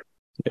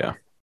 Yeah.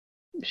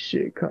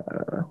 Shit,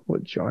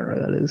 what genre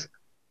that is?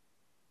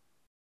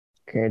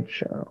 Can't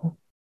show.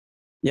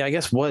 Yeah, I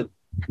guess what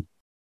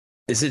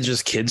is it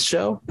just kids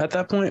show at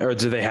that point, or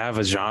do they have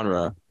a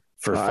genre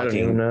for I don't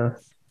even fucking?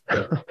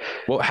 know.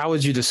 Well, how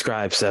would you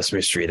describe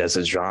Sesame Street as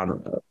a genre?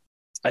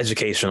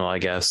 Educational, I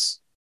guess.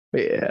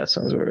 Yeah,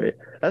 sounds about right.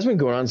 That's been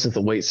going on since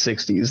the late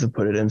 60s to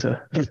put it into.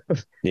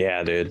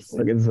 Yeah, dude.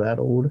 Like it's that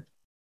old.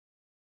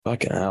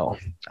 Fucking hell.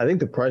 I think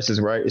The Price is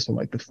Right is from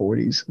like the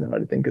 40s. Now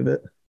I think of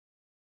it.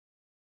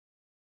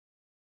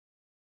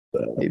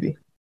 Maybe.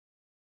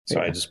 So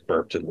Yeah. I just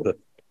burped into the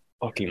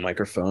fucking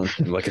microphone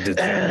like I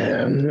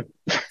did.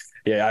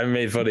 Yeah, I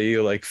made fun of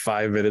you like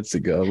 5 minutes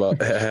ago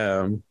about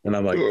and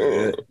I'm like,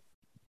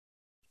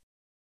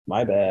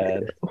 my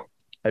bad.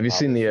 Have you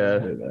seen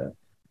the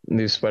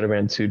new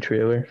Spider-Man 2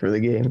 trailer for the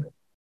game?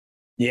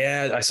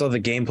 Yeah, I saw the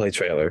gameplay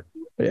trailer.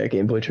 Yeah,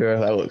 gameplay trailer.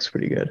 That looks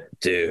pretty good.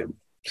 Dude,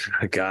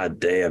 god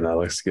damn, that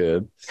looks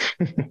good.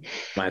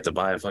 Might have to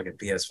buy a fucking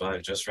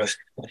PS5 just for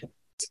that.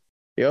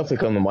 You have to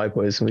come to my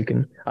place and we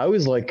can. I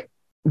always like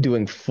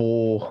doing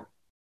full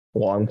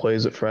long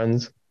plays with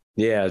friends.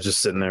 Yeah,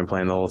 just sitting there and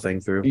playing the whole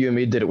thing through. You and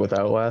me did it with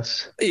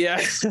Outlast. Yeah,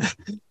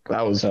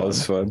 That was that fun.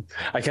 was fun.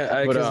 I can't.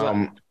 But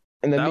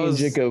and then that me and was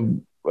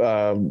Jacob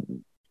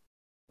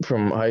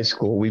from high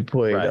school, we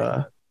played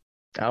right.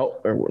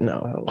 out or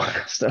no,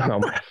 Outlast.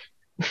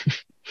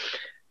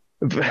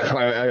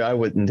 I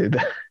wouldn't do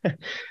that.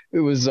 It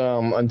was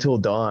Until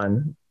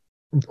Dawn.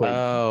 We played.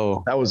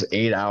 Oh, That was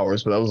 8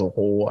 hours, but that was a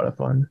whole lot of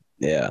fun.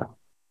 yeah.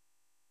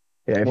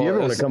 Yeah, if you Well, ever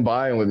want to come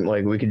by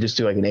and we could just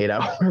do like an 8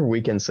 hour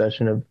weekend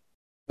session of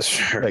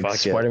sure. like Fuck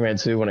it. Spider-Man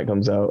 2 when it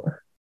comes out.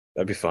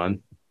 That'd be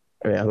fun.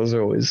 Yeah, those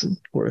are always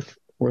worth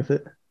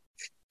it.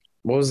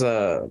 What was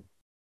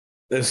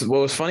what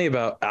was funny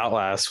about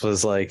Outlast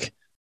was like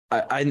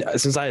I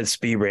since I had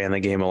speed ran the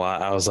game a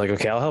lot, I was like,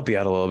 okay, I'll help you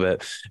out a little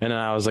bit. And then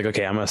I was like,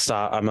 okay, I'm gonna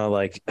stop, I'm gonna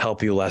like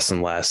help you less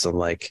and less and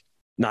like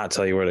not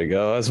tell you where to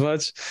go as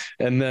much.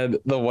 And then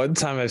the one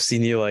time I've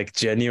seen you like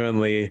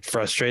genuinely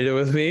frustrated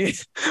with me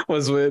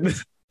was when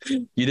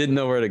you didn't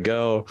know where to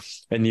go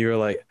and you were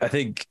like, I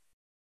think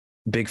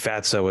Big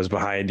Fatso was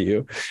behind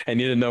you and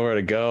you didn't know where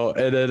to go.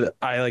 And then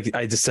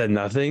I just said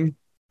nothing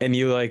and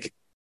you like,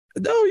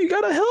 no, you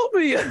gotta help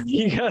me.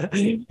 You got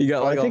I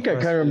like all think I kind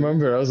of frustrated.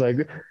 remember. I was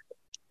like,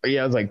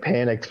 yeah, I was like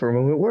panicked for a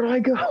moment. Where do I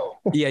go?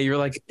 Yeah, you're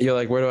like,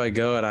 where do I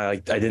go? And I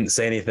didn't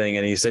say anything,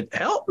 and you said,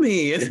 help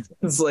me. And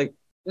it's like,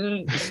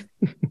 mm.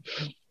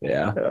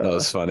 Yeah, that Uh,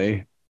 was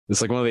funny.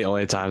 It's like one of the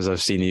only times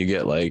I've seen you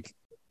get like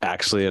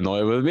actually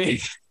annoyed with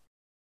me.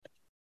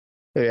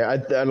 yeah,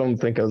 I don't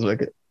think I was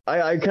like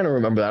I kind of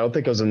remember that. I don't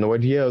think I was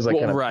annoyed. Yeah, I was like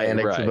Well, kind of right,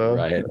 panicked right, though.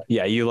 right.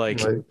 Yeah, you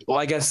like. Like, Well,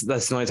 I guess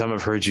that's the only time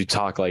I've heard you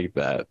talk like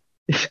that.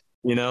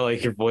 You know,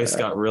 like your voice uh,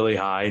 got really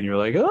high, and you're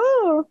like,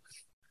 oh.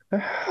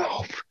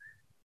 help.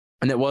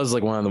 And it was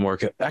like one of the more.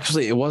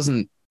 Actually, it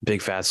wasn't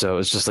Big Fatso. It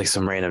was just like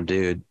some random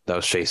dude that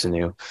was chasing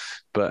you.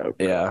 But Oh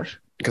yeah, gosh.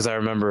 because I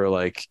remember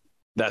like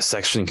that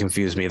section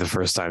confused me the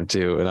first time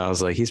too, and I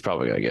was like, he's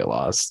probably gonna get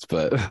lost,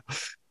 but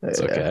it's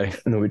Yeah. okay.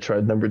 And then we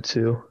tried number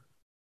two.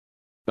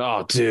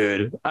 Oh,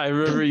 dude, I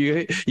remember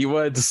you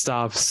wanted to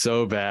stop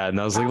so bad, and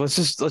I was like, let's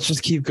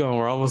just keep going.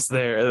 We're almost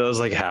there, and I was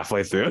like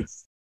halfway through.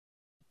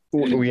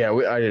 Yeah,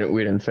 we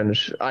didn't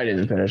finish. I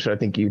didn't finish. I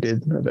think you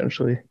did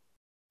eventually.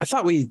 I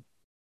thought we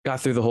got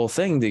through the whole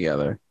thing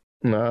together.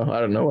 No, I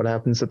don't know what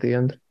happens at the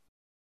end.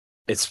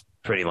 It's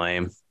pretty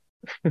lame.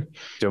 Do you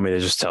want me to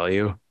just tell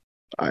you?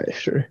 I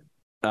sure.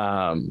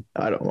 Um,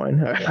 I don't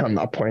mind. I'm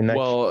not playing that.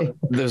 well,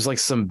 there's like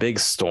some big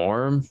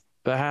storm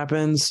that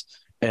happens.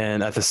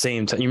 And at the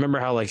same time, you remember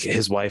how like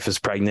his wife is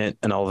pregnant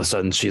and all of a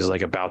sudden she's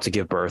like about to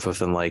give birth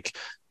within like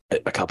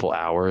a couple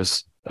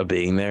hours of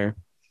being there.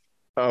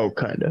 Oh,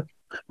 kind of.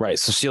 Right.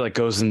 So she like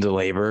goes into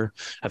labor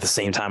at the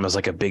same time as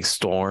like a big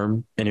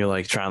storm and you're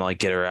like trying to like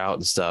get her out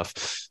and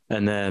stuff.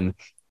 And then you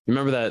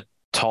remember that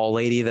tall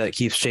lady that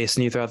keeps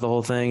chasing you throughout the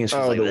whole thing? And she's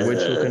Oh, like, the witch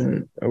 "Ugh."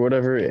 looking or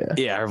whatever. Yeah.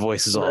 Yeah, her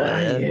voice is all,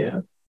 Yeah.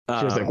 She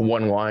has like um,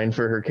 one line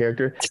for her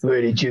character. Where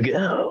did you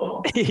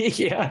go?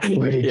 yeah,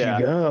 Where did you yeah.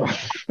 go?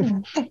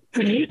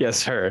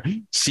 Yes, her.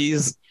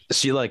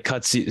 She like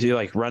cuts you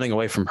like running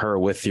away from her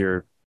with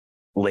your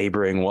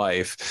laboring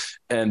wife.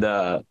 And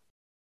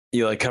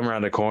you like come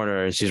around a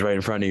corner and she's right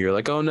in front of you. You're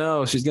like, oh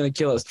no, she's gonna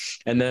kill us.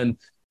 And then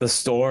the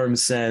storm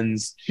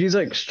sends She's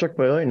like struck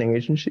by lightning,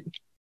 isn't she?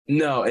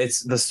 no,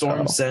 it's the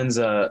storm Oh, sends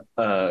a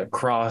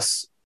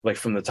cross like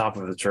from the top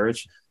of the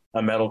church.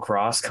 A metal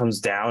cross comes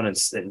down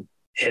and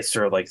hits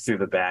her like through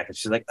the back, and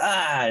she's like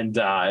and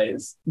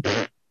dies.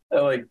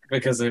 Like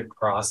because the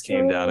cross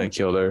came down and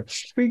killed her.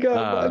 we got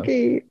Uh,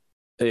 lucky.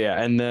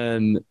 yeah, and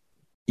then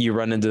you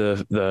run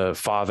into the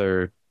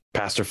father,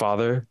 pastor,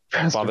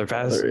 Yeah. father,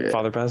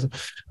 pastor.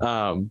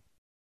 Um,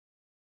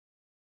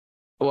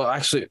 well,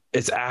 actually,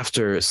 it's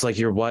after. It's like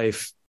your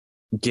wife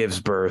gives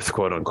birth,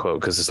 quote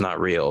unquote, because it's not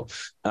real.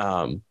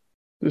 Um,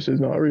 This is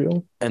not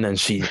real. and then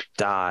she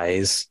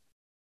dies,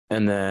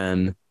 and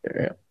then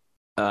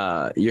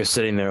Yeah. you're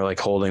sitting there like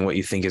holding what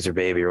you think is your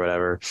baby or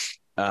whatever.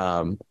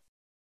 Um,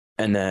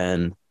 and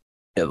then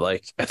it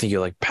like I think you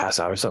like pass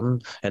out or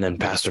something, and then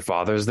Pastor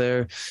Father's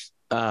there,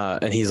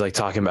 and he's like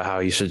talking about how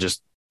you should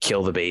just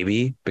kill the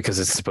baby because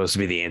it's supposed to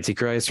be the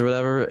Antichrist or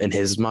whatever in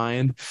his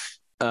mind.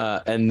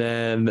 And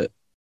then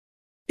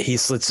he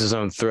slits his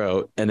own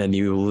throat, and then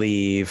you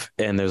leave,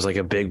 and there's like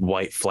a big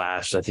white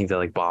flash. I think they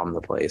like bomb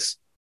the place,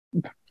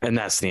 and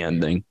that's the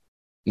ending.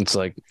 It's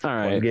like, all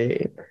One right,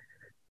 game.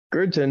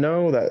 Good to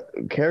know that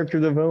character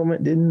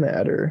development didn't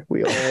matter.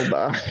 We all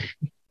died.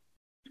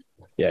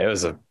 yeah, it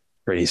was a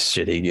pretty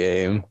shitty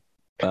game.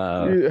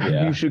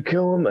 You should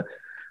kill him.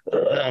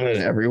 I mean,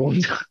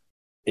 everyone.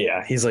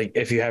 Yeah, he's like,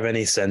 if you have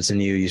any sense in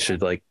you, you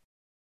should like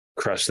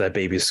crush that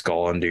baby's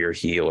skull under your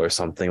heel or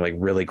something like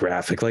really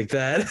graphic like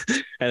that.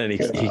 And then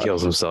he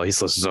kills himself. He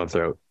slits his own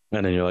throat.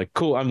 And then you're like,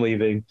 cool, I'm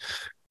leaving.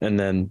 And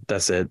then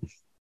that's it.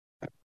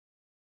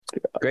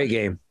 Great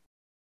game.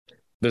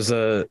 There's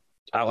a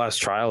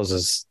Outlast Trials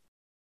is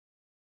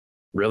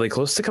really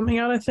close to coming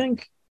out, I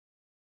think.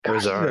 Or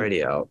is it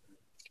already out?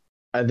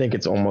 I think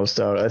it's almost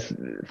out.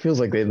 It feels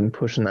like they've been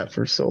pushing that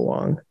for so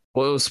long.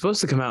 Well, it was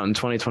supposed to come out in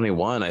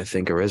 2021, I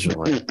think,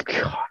 originally.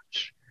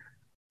 Gosh.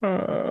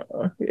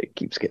 It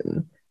keeps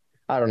getting.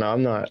 I don't know.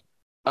 I'm not.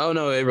 Oh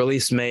no, it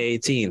released May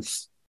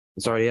 18th.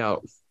 It's already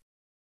out.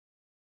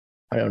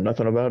 I know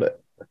nothing about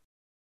it.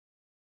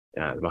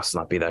 Yeah, it must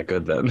not be that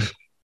good then.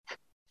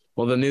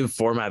 Well, the new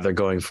format they're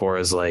going for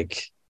is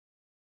like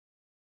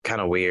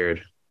kind of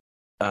weird.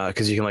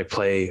 Because you can like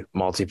play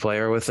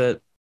multiplayer with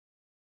it.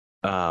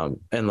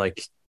 And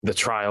like the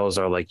trials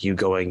are like you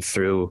going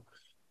through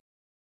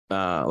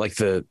like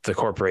the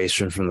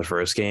corporation from the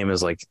first game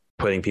is like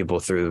putting people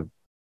through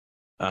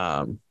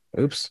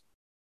oops.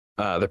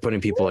 They're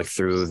putting people like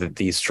through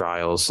these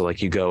trials. So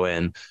like you go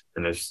in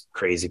and there's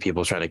crazy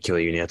people trying to kill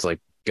you and you have to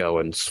like go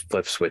and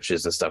flip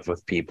switches and stuff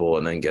with people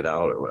and then get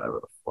out or whatever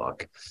the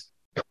fuck.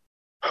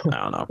 I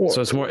don't know.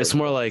 So it's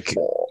more like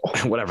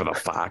whatever the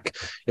fuck.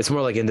 It's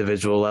more like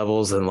individual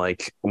levels than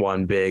like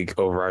one big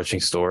overarching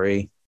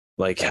story,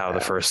 like how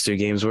the first two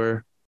games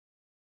were.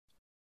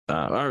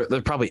 Or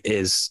there probably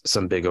is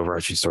some big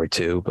overarching story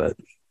too, but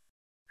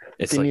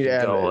it's They like need you to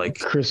add go like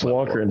Chris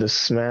Walker into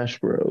Smash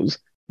Bros.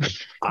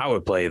 I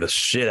would play the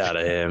shit out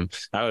of him.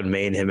 I would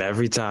main him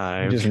every He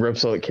time. just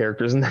rips all the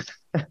characters in that.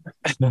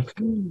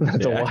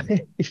 That's Yeah. why.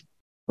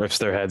 Rips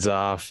their heads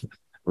off,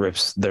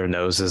 rips their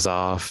noses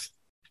off.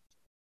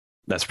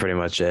 That's pretty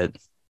much it.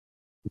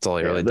 That's all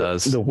he really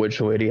does. The witch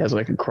lady has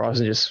like a cross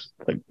and just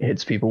like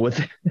hits people with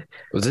it.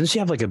 Well, didn't she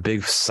have like a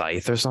big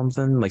scythe or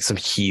something? Like some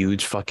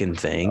huge fucking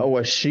thing? Oh,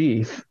 a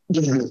sheath.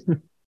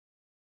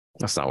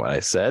 That's not what I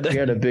said. He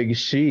had a big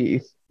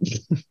sheath.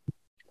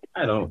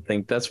 I don't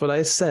think that's what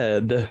I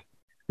said.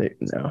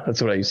 No,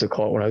 that's what I used to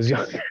call it when I was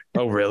younger.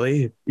 Oh,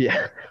 really?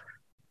 Yeah.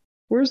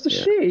 Where's the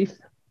Yeah. sheath?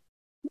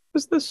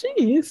 What's the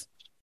sheath?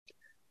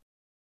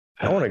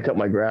 I want to cut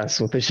my grass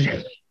with the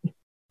sheath.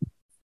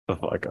 The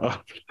fuck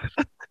off.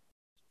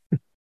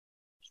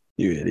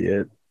 You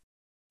idiot.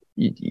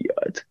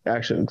 Idiot.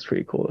 Actually, it looks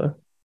pretty cool though.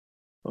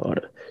 A lot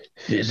of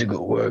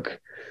physical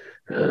work.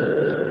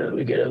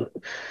 We get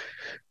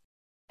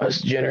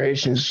us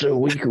generations so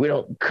weak we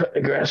don't cut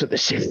the grass with the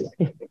sheath.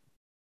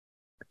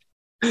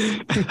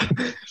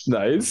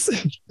 Nice.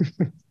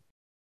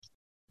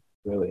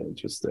 Really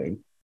interesting.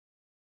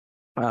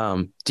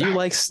 Do you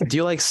like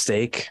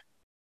steak?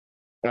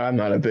 I'm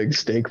not a big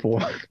steak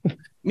boy.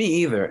 Me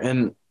either.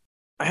 And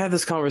I had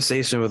this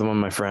conversation with one of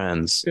my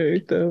friends.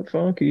 Take the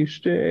funky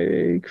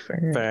steak,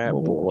 Fat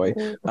boy.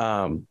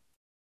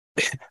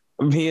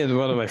 Me and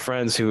one of my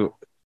friends who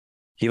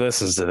he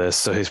listens to this,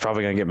 so he's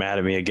probably gonna get mad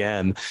at me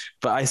again.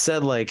 But I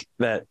said like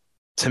that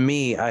to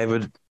me,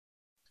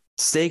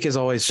 steak is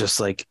always just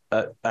like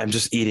I'm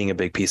just eating a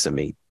big piece of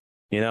meat.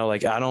 You know,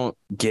 like I don't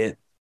get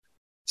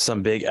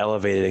some big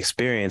elevated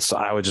experience, so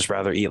I would just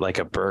rather eat like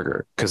a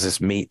burger because it's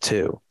meat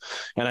too.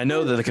 And I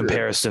know that the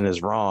comparison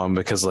is wrong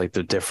because like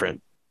they're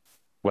different,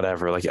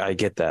 whatever. Like I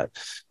get that.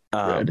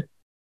 Red.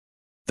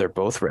 They're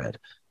both red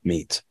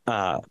meat.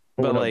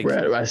 But no, like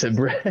bread. I said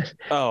bread.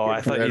 Oh,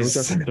 I thought you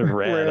said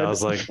red. I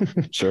was like,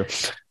 sure.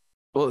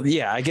 Well,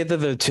 yeah, I get that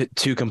they're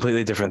two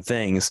completely different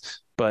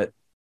things, but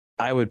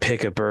I would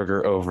pick a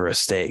burger over a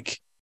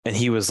steak. And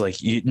he was like,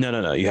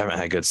 no, you haven't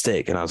had good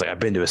steak. And I was like, I've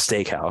been to a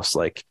steakhouse,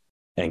 like,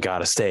 and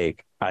got a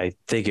steak. I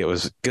think it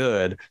was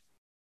good.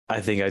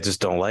 I think I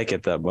just don't like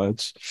it that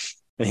much.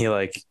 And he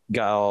like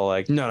got all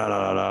like, no,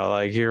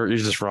 like you're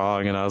just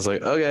wrong. And I was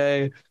like,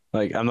 okay,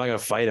 like I'm not gonna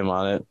fight him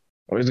on it.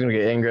 Oh, he's gonna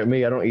get angry at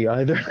me. I don't eat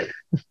either.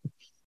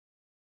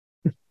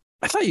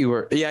 I thought you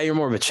were, yeah, you're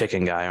more of a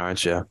chicken guy,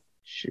 aren't you?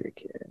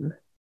 Chicken.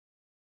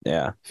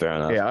 Yeah, fair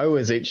enough. Yeah, I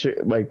always ate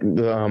like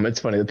it's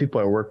funny, the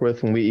people I work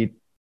with when we eat,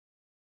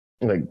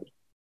 like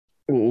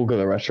we'll go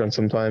to the restaurant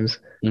sometimes.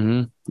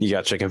 Mm-hmm. You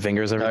got chicken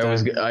fingers every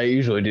time? I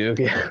usually do.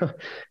 Yeah.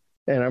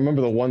 And I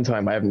remember the one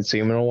time I haven't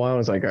seen them in a while. I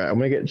was like, all right, I'm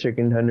gonna get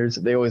chicken tenders.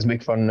 They always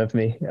make fun of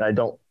me, and I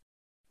don't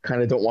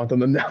want them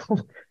to know.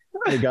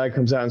 The guy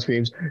comes out and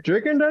screams,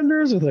 "Chicken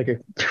tenders!" with like a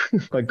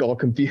like all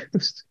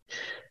confused.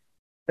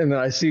 And then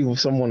I see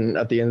someone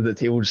at the end of the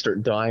table just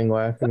start dying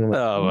laughing. I'm like,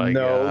 Oh my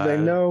no, God. they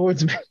know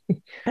it's me.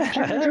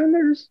 Chicken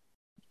tenders.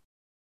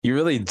 You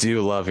really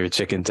do love your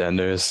chicken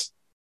tenders.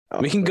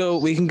 We can go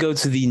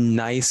to the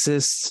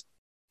nicest,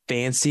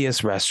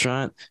 fanciest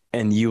restaurant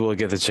and you will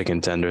get the chicken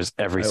tenders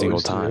every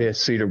single time. Yeah,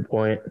 Cedar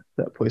Point,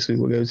 that place we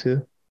will go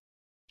to.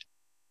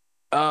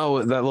 Oh,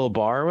 that little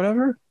bar or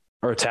whatever?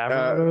 Or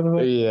tavern or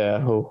whatever?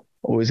 Yeah,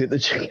 always get the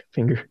chicken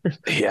finger.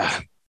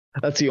 Yeah.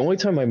 That's the only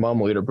time my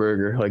mom will eat a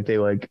burger.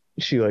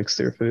 She likes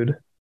their food,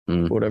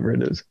 whatever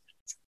it is.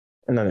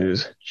 And then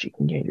there's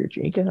chicken gator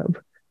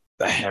Jacob.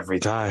 Every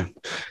time.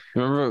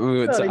 Remember we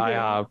went to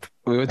IHOP.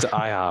 We went to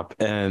IHOP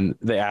and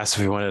they asked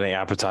if we wanted any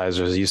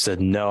appetizers. You said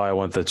no, I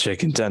want the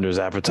chicken tenders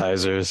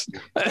appetizers.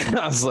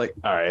 I was like,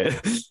 all right.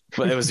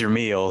 But it was your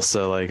meal,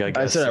 so like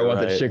I said I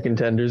want the chicken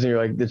tenders, and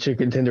you're like the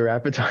chicken tender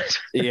appetizer.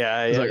 Yeah.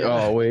 I was like,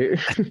 oh wait.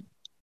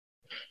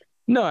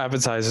 No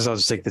appetizers. I'll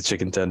just take the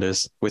chicken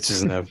tenders, which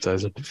is an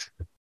appetizer.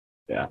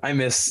 Yeah, I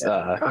miss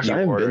Gosh, you I haven't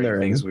been ordering there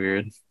things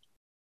weird.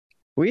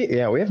 We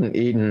haven't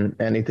eaten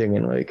anything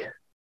in like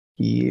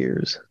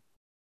years.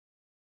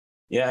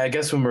 Yeah, I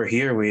guess when we're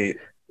here, We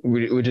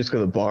just go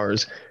to the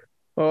bars.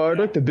 Oh, I'd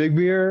like the big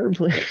beer.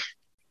 dude,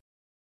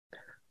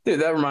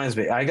 that reminds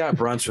me. I got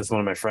brunch with one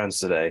of my friends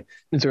today,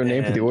 Is there a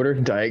name for the and order?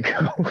 Diet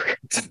Coke.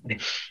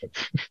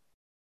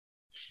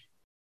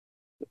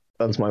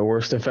 That's my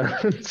worst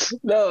offense.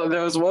 no,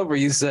 there was one where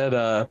you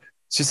said,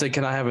 she said,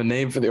 "Can I have a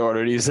name for the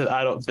order?" And you said,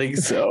 "I don't think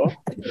so."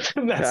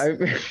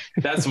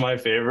 That's my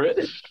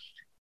favorite.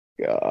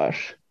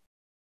 Gosh.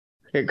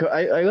 Yeah,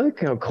 I like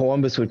how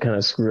Columbus would kind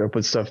of screw up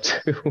with stuff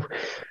too.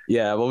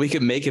 Yeah, well, we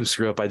could make him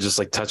screw up by just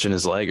like touching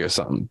his leg or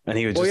something, and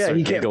he would Well, just yeah, start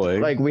he can't.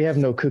 giggling. Like, we have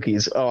no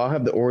cookies. Oh, I'll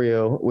have the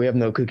Oreo. We have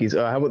no cookies.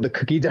 How about the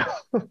cookie dough?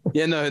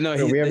 Yeah, no,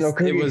 No, we have no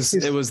cookies.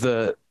 it was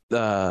the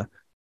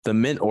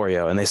mint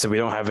Oreo, and they said we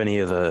don't have any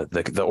of the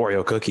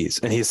Oreo cookies,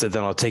 and he said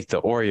then I'll take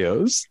the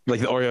Oreos, like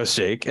the Oreo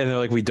shake, and they're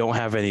like we don't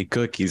have any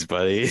cookies,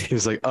 buddy. He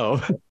was like,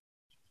 oh,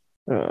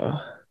 Uh,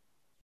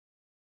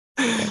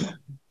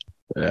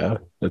 yeah,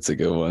 that's a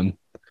good one.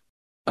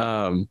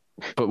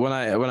 But when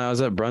I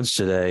was at brunch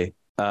today,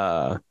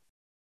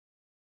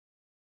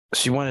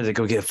 she wanted to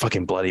go get a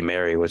fucking Bloody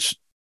Mary, which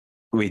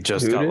we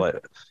just Who got did?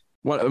 like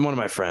one of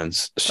my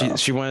friends. Oh.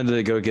 She wanted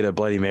to go get a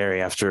Bloody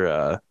Mary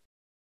after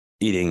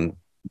eating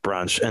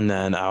brunch, and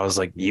then I was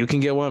like, "You can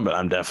get one, but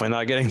I'm definitely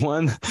not getting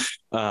one."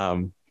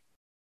 Um,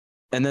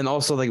 and then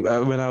also like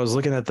when I was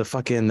looking at the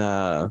fucking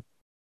the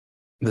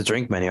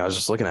drink menu, I was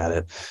just looking at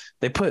it.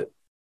 They put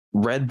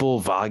Red Bull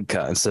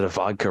vodka instead of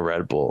vodka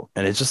Red Bull,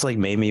 and it just like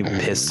made me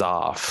pissed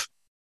off.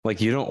 Like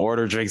you don't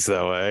order drinks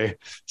that way,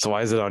 so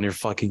why is it on your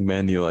fucking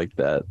menu like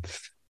that?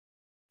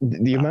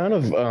 The amount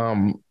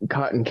of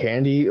cotton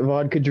candy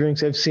vodka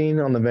drinks I've seen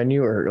on the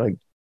menu are like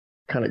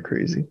kind of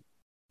crazy.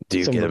 Do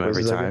you Some get of them the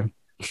every places I go. time?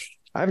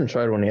 I haven't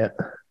tried one yet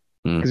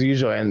Hmm. because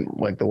usually I'm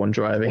like the one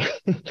driving.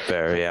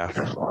 Fair, yeah.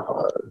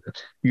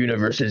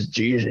 Universe is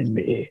teasing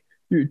me.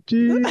 You're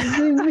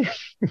teasing me.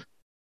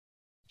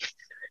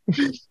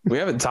 We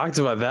haven't talked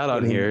about that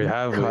on here,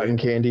 have Cotton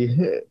we? candy.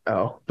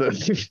 Oh,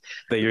 That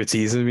you're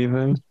teasing me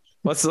then?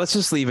 Let's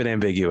just leave it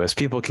ambiguous.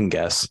 People can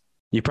guess.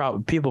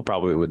 People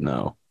probably would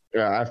know.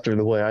 yeah, after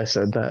the way I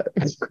said that.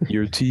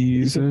 You're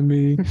teasing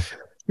me.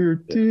 You're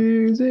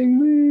teasing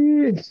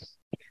me.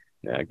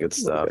 Yeah, good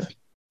stuff.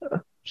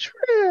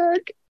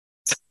 Shrek.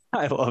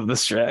 I love the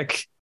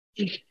Shrek.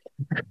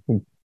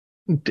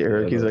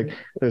 Derek, he's like,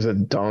 there's a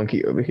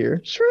donkey over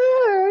here.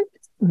 Shrek.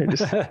 And they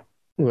just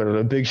what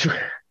a big Shrek.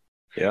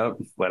 Yep.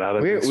 Let out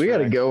a We big got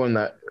to Shrek. go in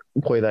that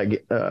play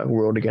that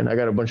world again. I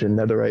got a bunch of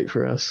netherite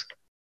for us.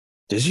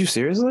 Did you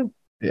seriously?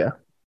 Yeah,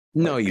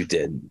 No, you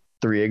didn't.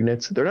 3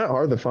 ignits. They're not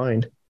hard to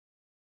find.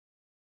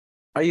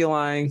 Are you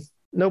lying?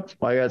 Nope,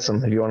 I got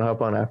some. If you want to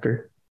hop on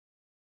after,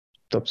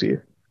 it's up to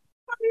you.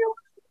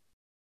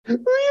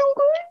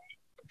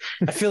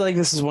 I feel like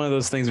this is one of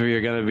those things where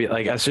you're gonna be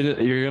like,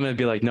 you're gonna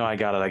be like, no, I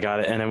got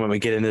it. And then when we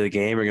get into the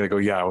game, you're gonna go,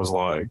 yeah, I was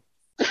lying.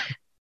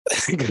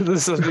 Because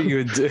this is what you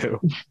would do.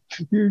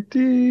 You're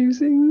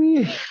teasing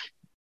me.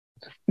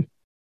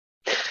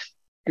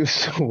 It was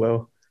so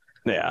well.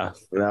 Yeah.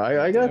 No,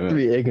 I got Damn it.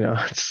 3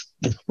 ignots.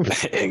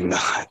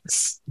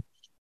 Ignorance.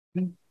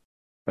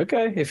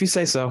 Okay, if you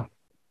say so.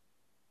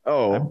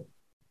 Oh,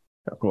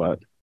 What?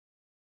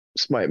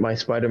 my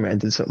Spider-Man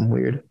did something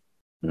weird.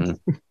 Did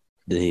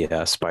he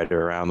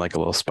spider around like a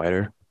little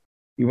spider?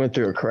 You went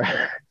through a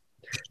crack.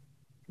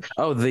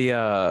 Oh,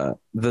 the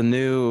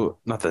new,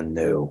 not the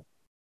new.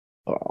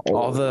 Oh,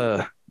 All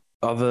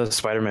the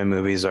Spider-Man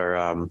movies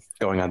are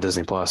going on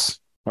Disney Plus,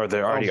 or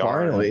they already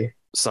are. finally.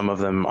 Some of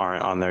them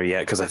aren't on there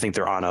yet because I think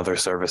they're on other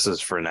services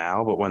for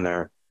now. But when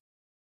they're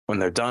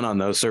done on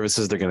those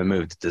services, they're going to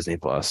move to Disney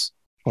Plus.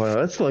 Well,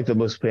 that's like the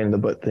most pain in the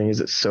butt thing is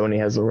that Sony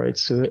has the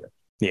rights to it.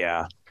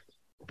 Yeah,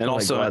 and I'm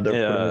also glad they're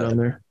putting it on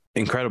there.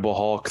 Incredible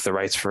Hulk, the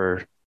rights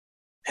for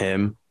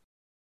him,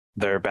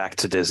 they're back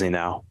to Disney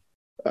now.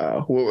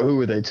 Who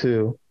were they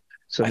to?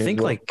 So I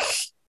think like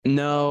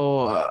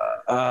no,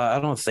 I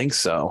don't think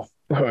so.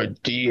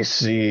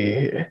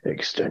 DC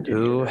extended.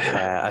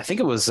 I think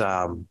it was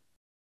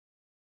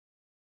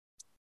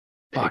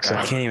fuck,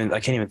 I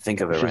can't even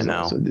think of it right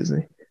now. So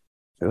Disney.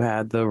 Who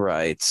had the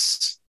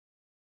rights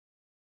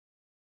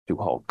to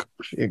Hulk?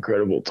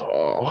 Incredible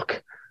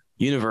Talk.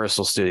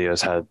 Universal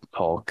Studios had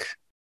Hulk.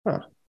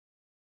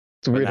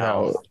 It's weird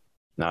how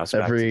Now it's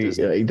back to every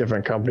Disney.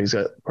 different company's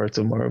got parts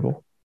of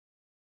Marvel.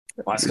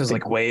 Well, that's because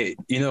like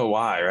you know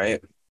why,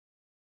 right?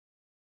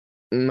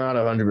 Not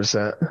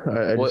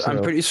 100%. Well,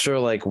 I'm pretty sure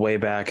like way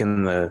back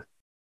in the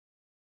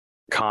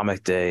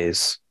comic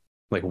days,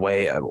 like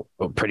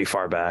pretty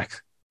far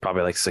back,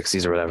 probably like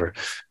 60s or whatever.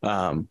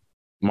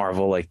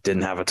 Marvel like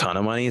didn't have a ton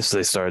of money, so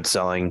they started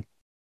selling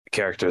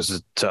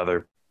characters to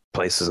other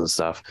places and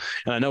stuff.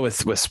 And I know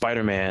with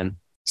Spider-Man,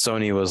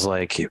 Sony was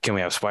like, "Can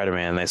we have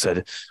Spider-Man?" And they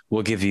said,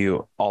 "We'll give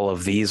you all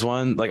of these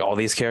all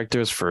these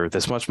characters for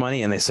this much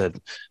money." And they said,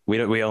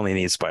 "We only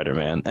need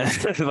Spider-Man."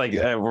 Like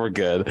we're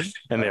good,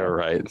 and they were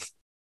right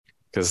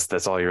because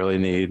that's all you really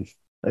need.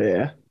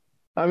 Yeah.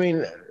 I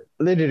mean,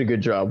 they did a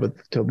good job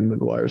with Tobey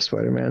Maguire's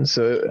Spider-Man,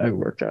 so it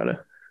worked out.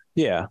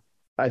 Yeah,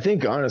 I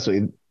think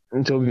honestly,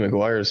 Tobey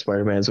Maguire's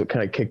Spider-Man is what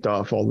kind of kicked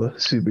off all the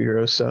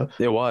superhero stuff.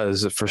 It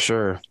was for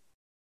sure.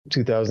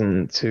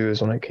 2002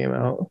 is when it came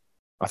out.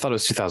 I thought it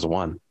was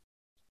 2001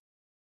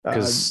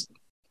 because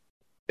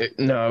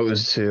no, it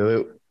was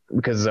two.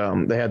 Because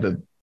they had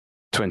the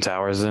Twin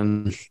Towers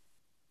in.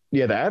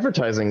 the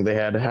advertising they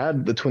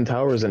had the Twin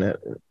Towers in it.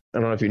 I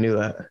don't know if you knew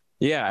that.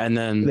 Yeah, and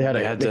then They had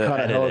they to caught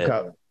a edit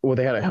helicopter. Well,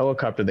 they had a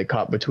helicopter they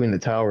caught between the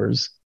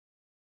towers,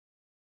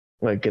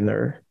 like in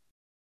their.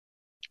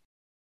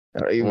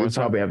 You What's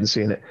probably haven't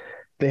seen it.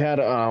 They had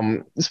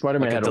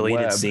Spider-Man like a had a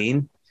deleted web.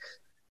 scene.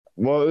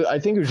 Well, I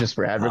think it was just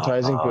for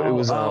advertising, but it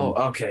was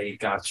okay,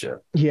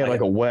 gotcha. he had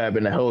like a web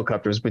and the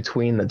helicopters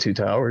between the two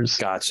towers.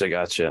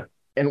 Gotcha.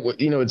 And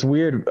it's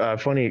weird,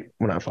 funny.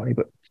 Well, not funny,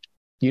 but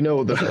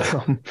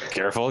the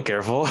Careful.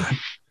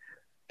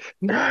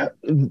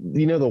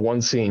 the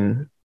one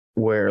scene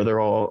where they're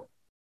all.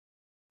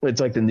 It's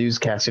like the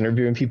newscast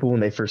interviewing people when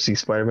they first see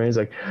Spider-Man. He's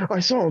like, "I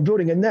saw him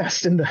building a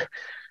nest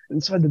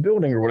inside the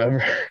building or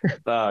whatever."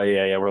 Oh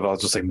yeah, we're all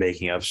just like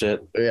making up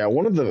shit. Yeah,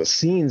 one of the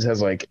scenes has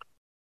like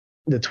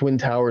the Twin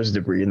Towers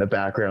debris in the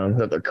background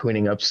that they're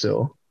cleaning up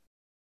still,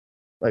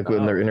 like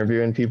when they're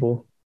interviewing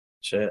people.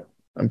 Shit.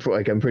 I'm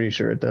pretty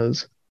sure it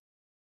does.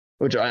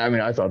 Which I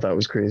mean, I thought that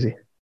was crazy.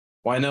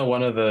 Well, I know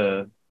one of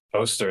the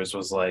posters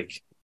was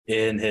like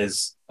in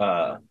his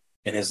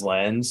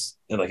lens,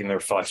 and like in the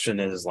reflection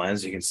in his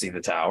lens, you can see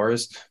the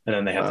towers, and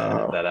then they have to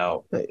edit that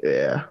out.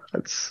 Yeah,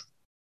 that's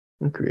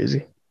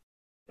crazy.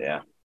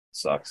 Yeah,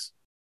 sucks.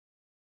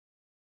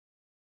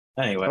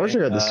 Anyway, I wish I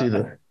got to see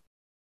the.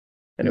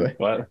 Anyway,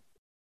 what?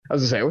 I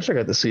was gonna say, I wish I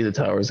got to see the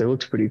towers. They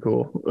looked pretty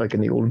cool, like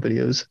in the old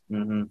videos.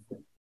 Mm-hmm.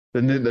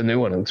 The new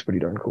one looks pretty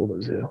darn cool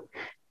though too.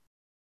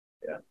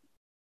 Yeah.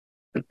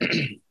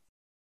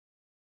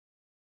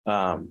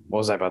 What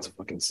was I about to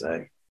fucking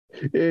say?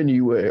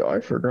 Anyway, I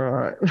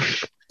forgot.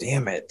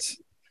 Damn it.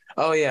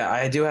 Oh yeah,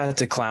 I do have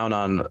to clown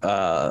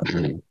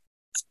on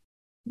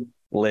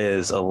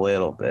Liz a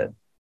little bit.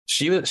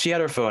 She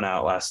had her phone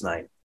out last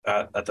night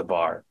at the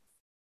bar,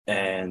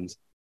 and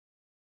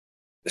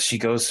she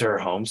goes to her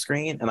home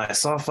screen, and I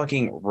saw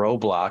fucking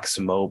Roblox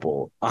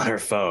mobile on her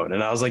phone,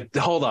 and I was like,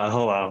 hold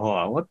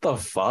on, what the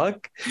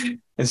fuck?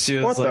 And she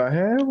was what like, the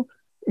hell?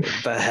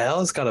 The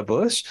hell? It's got a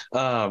bush.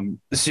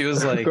 She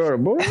was like, got a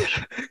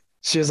bush?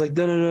 She was like,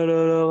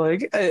 no.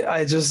 Like,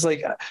 I just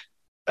like,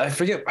 I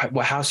forget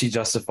how she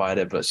justified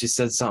it, but she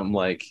said something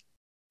like,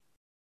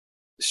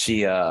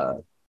 she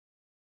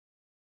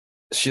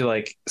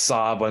like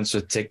saw a bunch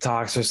of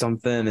TikToks or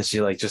something, and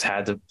she like just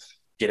had to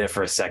get it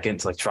for a second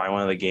to like try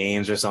one of the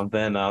games or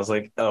something. And I was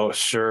like, oh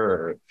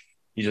sure,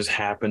 you just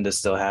happen to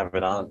still have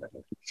it on.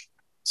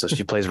 So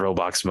she plays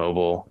Roblox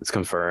mobile. It's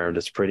confirmed.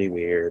 It's pretty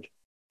weird,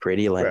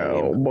 pretty lame.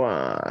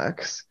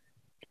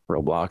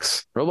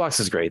 Roblox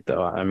is great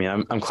though. I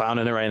mean, I'm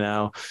clowning it right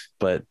now,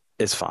 but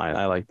it's fine.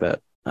 I like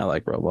that. I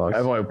like Roblox.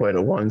 I've only played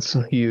it once.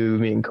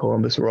 Me and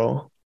Columbus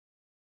Raw.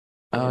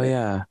 Oh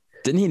yeah.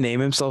 Didn't he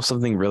name himself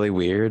something really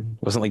weird?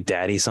 Wasn't like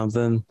Daddy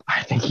something?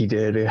 I think he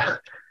did, yeah.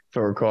 If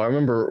I recall. I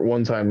remember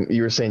one time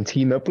you were saying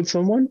team up with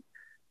someone.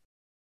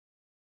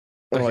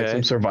 Or like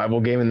some survival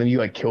game, and then you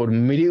like killed him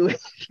immediately.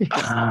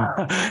 Yeah.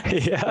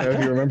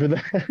 If you remember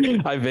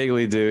that. I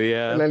vaguely do,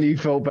 yeah. And then you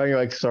felt bad, you're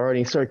like, sorry, and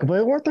he started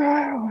complaining, what the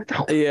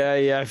hell?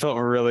 Yeah, I felt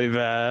really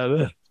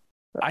bad.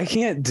 I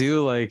can't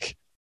do like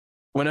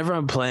whenever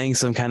I'm playing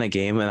some kind of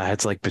game and I had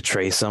to like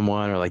betray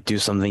someone or like do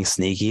something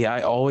sneaky,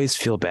 I always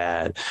feel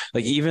bad.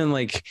 Like even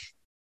like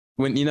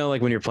when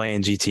like when you're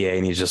playing GTA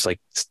and you just like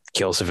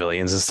kill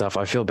civilians and stuff,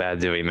 I feel bad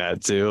doing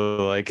that too.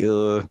 Like I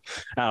don't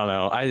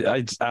know.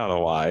 I don't know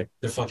why.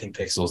 They're fucking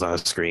pixels on a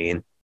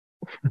screen.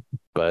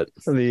 But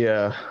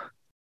I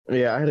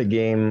had a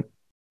game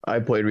I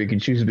played where you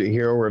could choose to be a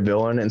hero or a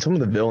villain, and some of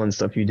the villain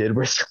stuff you did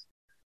was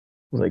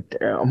like,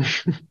 damn.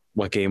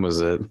 What game was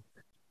it?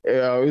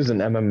 Yeah, it was an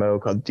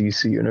MMO called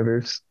DC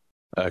Universe.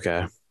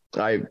 Okay.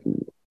 It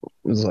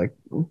was like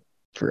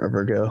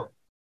forever ago.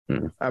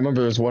 I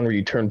remember there was one where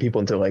you turn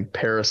people into like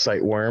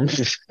parasite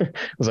worms. I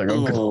was like,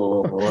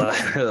 oh,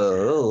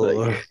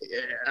 like,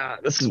 yeah,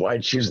 this is why I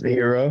choose the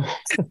hero.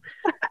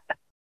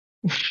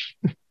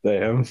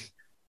 Damn.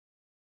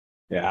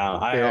 Yeah,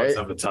 I always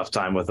have a tough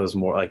time with those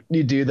more like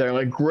you do. They're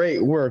like,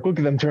 great work. Look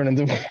at them turn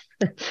into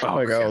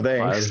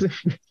thanks.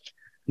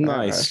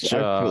 Nice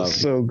job. I feel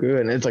so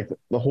good. And it's like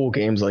the whole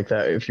game's like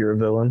that if you're a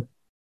villain.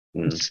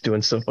 Just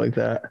doing stuff like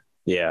that.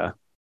 Yeah.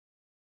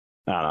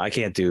 I don't know. I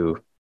can't do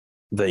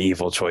the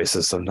evil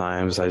choices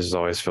sometimes. I just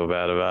always feel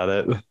bad about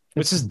it,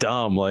 which is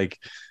dumb. Like,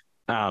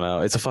 I don't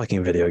know. It's a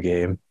fucking video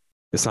game.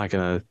 It's not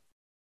going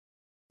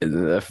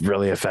to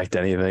really affect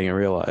anything in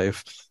real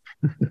life,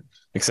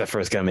 except for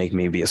it's going to make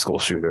me be a school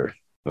shooter,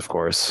 of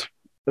course.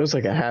 There was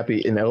like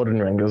in Elden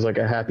Ring, there was like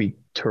a happy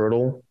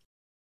turtle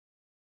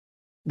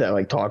that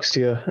like talks to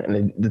you,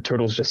 and the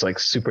turtle's just like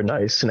super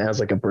nice and has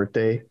like a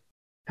birthday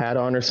hat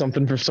on or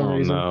something for some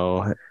reason.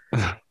 No.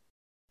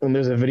 And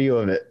there's a video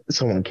of it,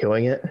 someone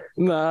killing it.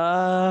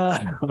 Nah.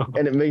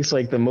 And it makes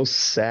like the most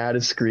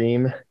sad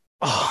scream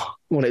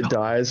when it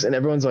dies. And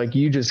everyone's like,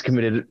 you just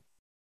committed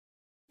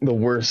the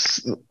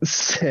worst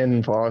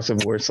sin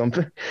possible or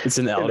something. It's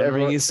an Elden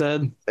everyone- Ring, you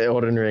said?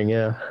 Elden Ring,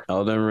 yeah.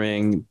 Elden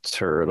Ring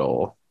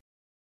turtle.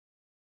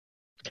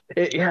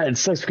 It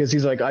sucks because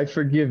he's like, I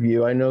forgive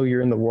you. I know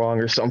you're in the wrong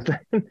or something.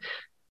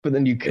 But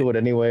then you kill it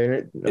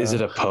anyway. And Is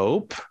it a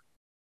pope?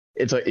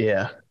 It's like,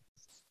 yeah.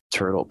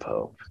 Turtle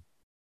pope.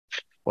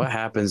 What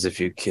happens if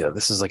you kill?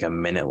 This is like a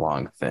minute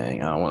long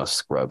thing. I don't want to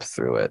scrub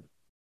through it.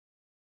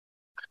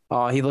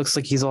 Oh, he looks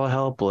like he's all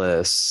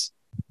helpless.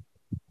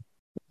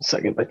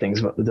 Second, my thing's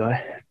about to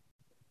die.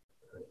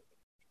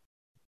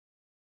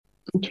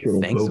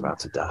 Thing's about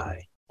to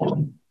die.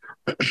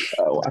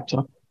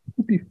 Laptop.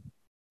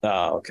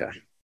 Oh, okay.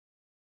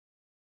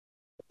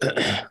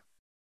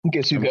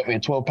 Guess who got me a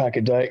 12-pack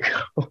of Diet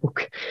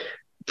Coke?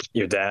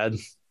 Your dad?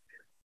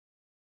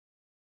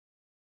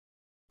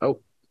 Oh.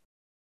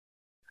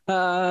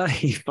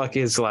 He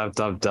fucking his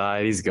laptop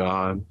died. He's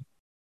gone.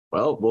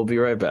 Well, we'll be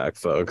right back,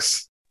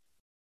 folks.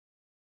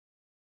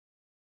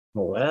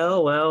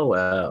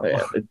 Well.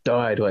 Yeah, it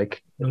died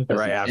like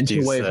Right after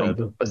you said.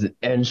 Was an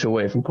inch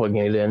away from plugging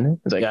it in.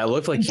 It's like, Yeah, it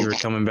looked like you were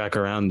coming back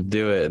around to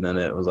do it, and then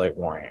it was like,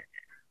 wah.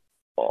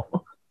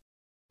 oh.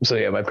 So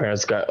yeah, my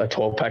parents got a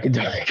 12-pack of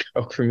Diet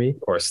Coke for me.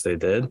 Of course they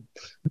did.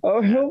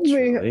 Oh, help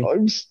Naturally. me!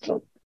 I'm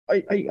stuck.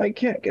 I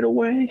can't get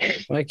away.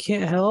 I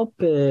can't help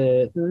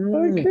it.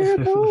 I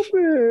can't help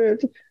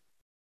it.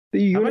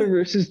 The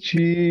universe is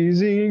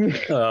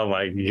cheesing. Oh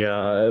my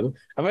god.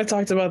 Have I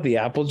talked about the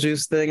apple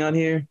juice thing on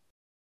here?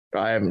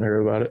 I haven't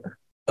heard about it.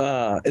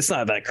 It's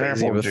not that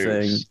crazy Apple of a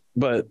thing, juice.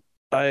 but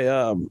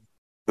the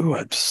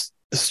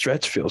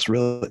stretch feels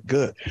really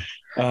good.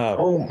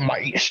 Oh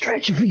my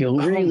stretch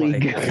feels really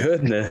good.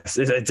 Goodness.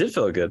 It did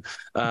feel good.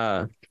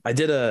 I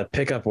did a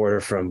pickup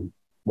order from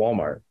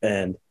Walmart,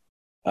 and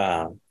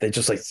they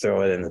just like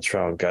throw it in the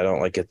trunk. I don't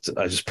like it.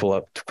 I just pull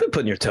up. Quit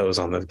putting your toes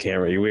on the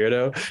camera, you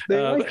weirdo. They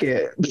like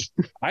it.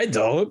 I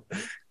don't.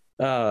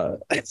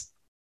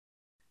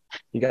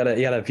 You gotta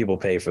have people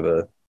pay for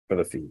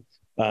the fee.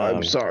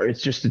 I'm sorry,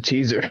 it's just a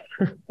teaser.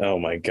 Oh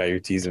my god, you're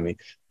teasing me.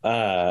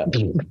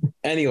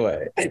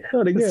 Anyway,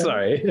 Not again.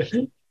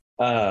 sorry.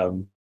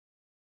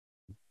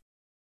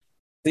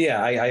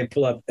 Yeah, I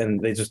pull up and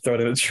they just throw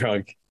it in the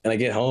trunk, and I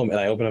get home and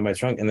I open up my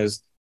trunk and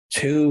there's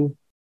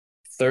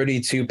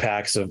 32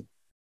 packs of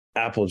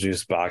apple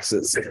juice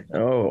boxes.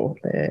 Oh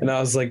man. And I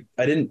was like,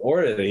 I didn't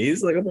order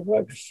these. Like, what the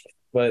fuck?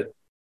 But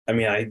I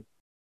mean,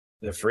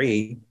 they're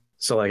free,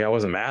 so like I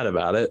wasn't mad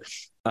about it.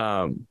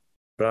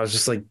 But I was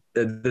just like,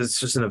 it's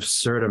just an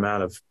absurd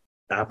amount of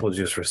apple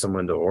juice for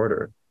someone to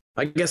order.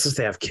 I guess if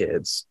they have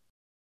kids,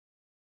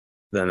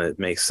 then it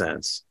makes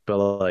sense. But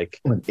like,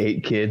 With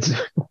 8 kids.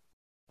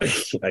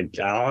 I don't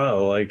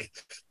know. Like,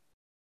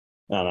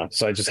 I don't know.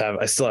 So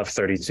I still have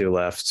 32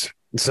 left.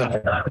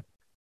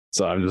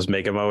 So I'm just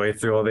making my way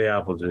through all the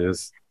apple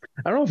juice.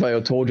 I don't know if I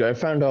told you. I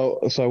found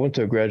out. So I went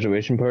to a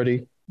graduation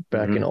party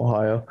back in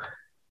Ohio,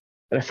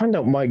 and I found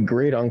out my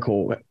great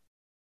uncle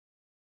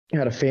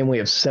had a family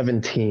of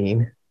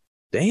 17,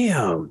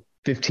 Damn.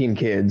 15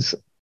 kids.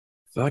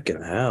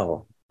 Fucking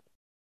hell.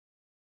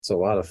 It's a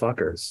lot of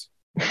fuckers.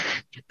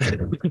 I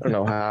don't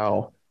know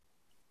how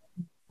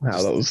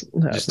those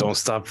Just don't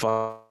stop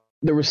fucking.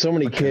 There were so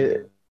many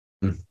kids.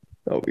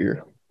 Oh,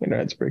 your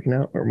internet's breaking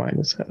out, or mine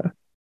is.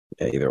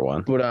 Yeah, either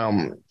one. But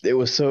it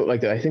was so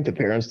like I think the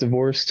parents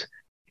divorced,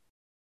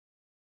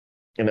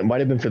 and it might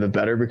have been for the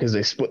better because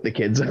they split the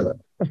kids up.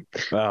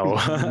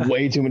 Oh,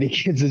 Way too many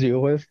kids to deal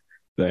with.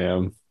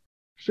 damn.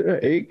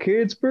 8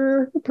 kids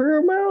per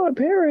amount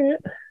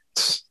parent.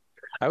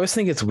 I always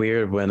think it's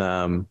weird when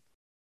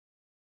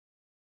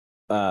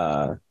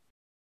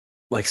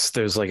like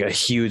there's like a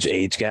huge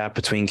age gap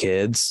between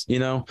kids, you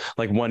know?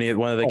 Like one of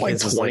the kids like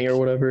is 20 like or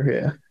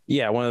whatever.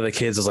 yeah, one of the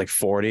kids is like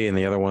 40 and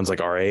the other one's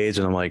like our age,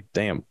 and I'm like,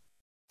 damn.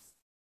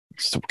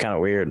 It's kind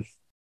of weird.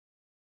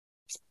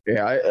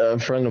 Yeah, a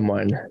friend of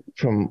mine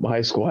from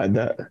high school had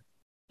that.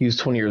 He was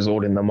 20 years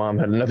old and the mom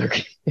had another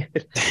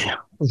kid. Damn.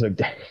 I was like,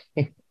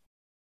 dang.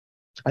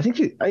 I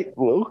think I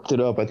looked it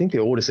up. I think the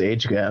oldest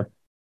age gap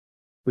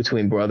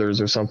between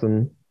brothers or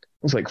something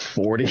was like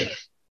 40.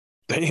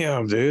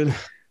 Damn, dude.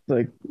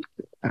 Like,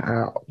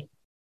 ow.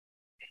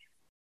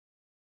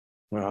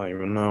 I don't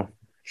even know.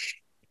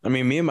 I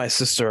mean, me and my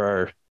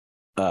sister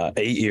are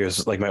 8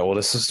 years, like my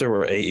oldest sister,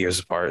 we're 8 years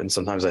apart. And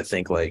sometimes I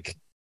think like,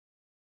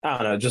 I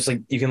don't know, just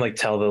like you can like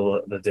tell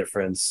the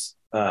difference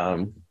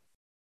a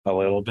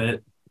little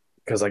bit.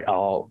 Cause like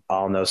I'll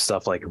know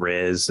stuff like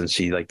Riz and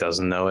she like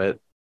doesn't know it.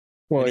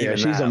 Well, And yeah, even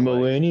she's that, a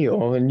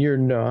millennial and you're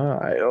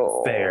not.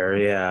 Oh, fair,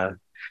 yeah.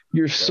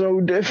 You're so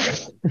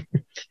different.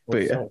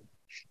 But yeah.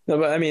 No,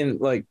 but I mean,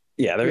 like,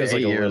 yeah, there Yeah, is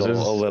like 8 years is-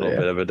 a little yeah.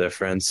 bit of a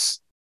difference.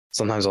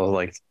 Sometimes I'll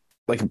like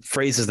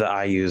phrases that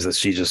I use that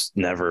she just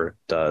never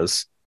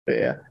does. But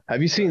yeah.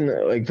 Have you seen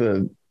like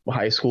the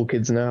high school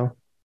kids now?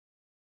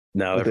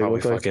 No, What they're they probably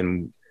look like?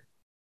 fucking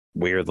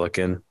weird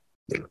looking.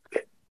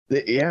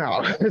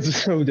 Yeah,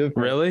 it's so different.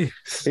 Really?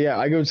 Yeah,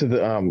 I go to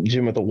the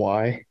gym at the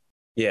Y,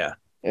 Yeah.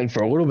 and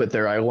for a little bit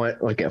there, I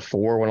went like at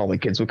 4 when all the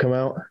kids would come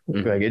out.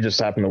 Mhm. Like it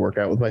just happened to work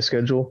out with my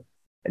schedule.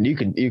 and you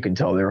can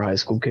tell they're high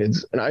school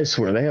kids. And I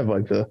swear they have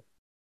like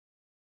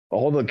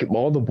all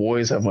the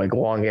boys have like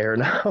long hair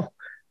now.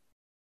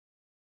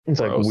 It's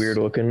like Gross. weird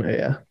looking.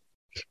 Yeah.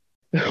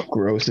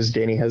 Gross as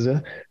Danny has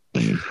a.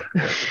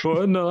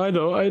 Well, no, I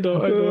know.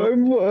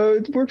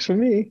 It works for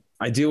me.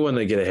 I do want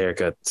to get a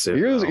haircut soon.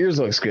 Yours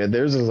looks good.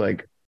 Theirs is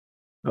like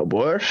a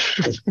bush.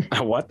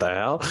 What the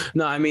hell?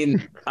 No, I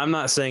mean, I'm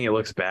not saying it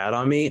looks bad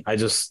on me. I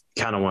just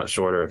kind of want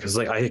shorter because,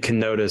 like, I can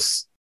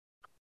notice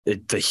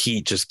the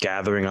heat just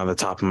gathering on the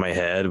top of my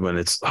head when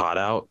it's hot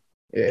out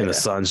Yeah. and the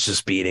sun's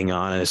just beating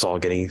on and it's all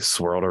getting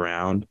swirled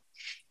around.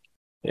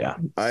 Yeah.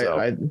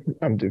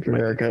 I'm due for a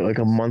haircut like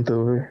a month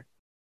over.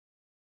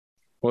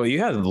 Well, you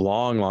had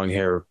long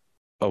hair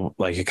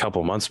like a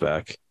couple months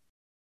back.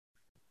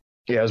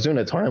 Yeah, I was doing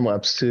a time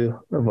lapse too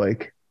of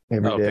like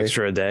every day.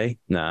 Picture a day.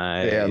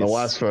 Nice. Yeah, the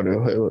last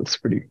photo it looks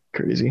pretty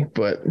crazy,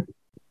 but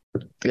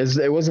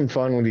it wasn't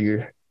fun when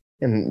you're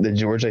in the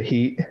Georgia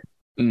heat.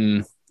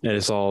 And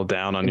it's all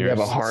down on You your have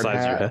a hard sides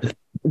of your hat. head.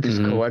 It just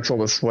Mhm. collects all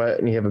the sweat,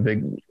 and you have a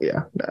big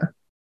nah.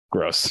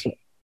 Gross. I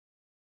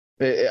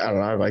don't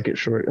know. I like it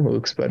short. It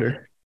looks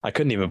better. I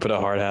couldn't even put a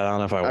hard hat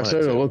on if I I'm wanted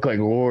starting to to. look like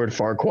Lord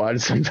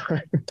Farquaad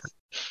sometimes.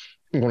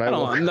 When I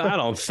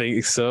don't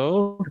think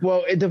so.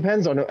 Well, it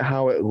depends on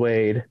how it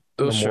laid in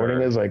Oh, the morning.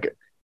 sure. Is like,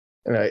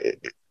 and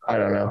I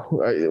don't know.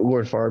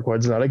 Lord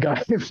Farquaad's not a guy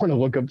I want to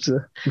look up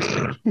to.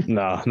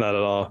 No, not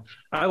at all.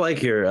 I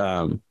like your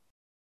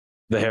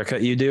the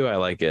haircut you do. I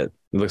like it.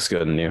 It looks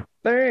good on you.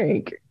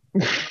 Thank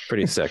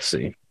Pretty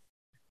sexy.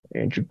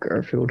 Andrew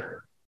Garfield.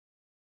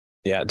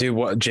 Yeah, dude.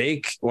 What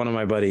Jake, one of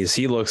my buddies,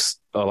 he looks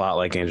a lot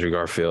like Andrew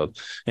Garfield,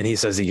 and he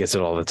says he gets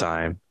it all the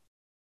time.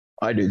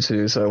 I do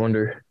too. So I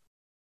wonder.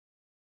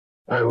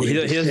 He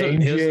doesn't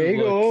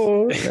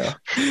Diego. look, Yeah.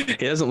 he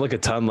doesn't look a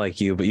ton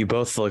like you, but you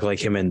both look like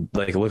him and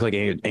like look like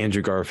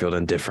Andrew Garfield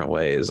in different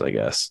ways, I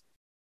guess.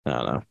 I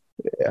don't know.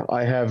 Yeah,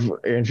 I have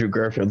Andrew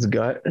Garfield's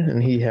gut,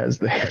 and he has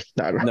the.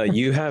 I don't No, know.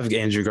 you have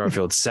Andrew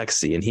Garfield's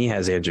sexy, and he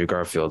has Andrew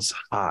Garfield's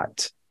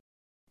hot.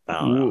 I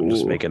don't know. I'm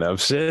just Ooh. making up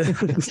shit.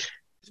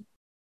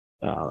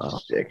 I don't know.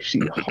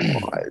 Sexy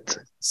hot.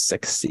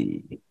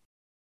 Sexy.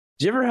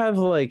 Did you ever have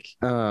like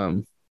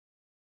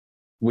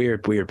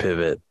weird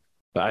pivot?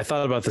 I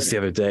thought about this the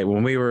other day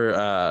when we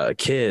were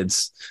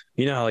kids.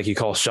 You know how like you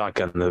call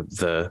shotgun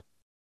the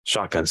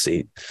shotgun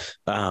seat.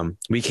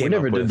 We came We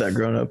never up did with, that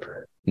growing up.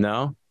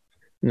 No.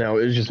 No,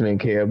 it was just me and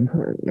Cab.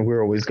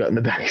 We're always got in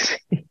the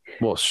backseat.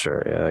 Well,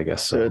 sure. Yeah, I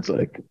guess So so. it's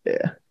like,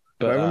 yeah.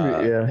 But I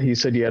remember, yeah, you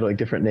said you had like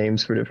different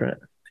names for different.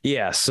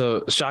 yeah,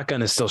 so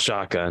shotgun is still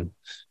shotgun,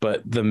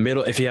 but the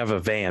middle, if you have a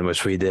van,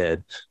 which we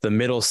did, the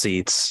middle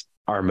seats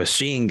are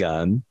machine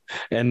gun,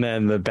 and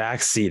then the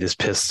back seat is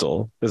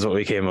pistol, is what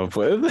we came up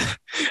with.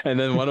 And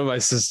then one of my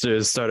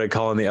sisters started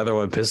calling the other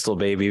one pistol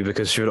baby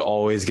because she would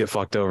always get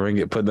fucked over and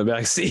get put in the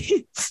back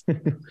seats.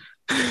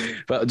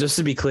 But just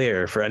to be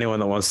clear, for anyone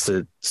that wants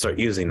to start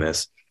using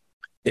this,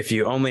 if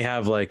you only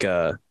have like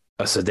a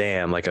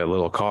sedan, like a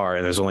little car,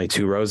 and there's only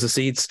 2 rows of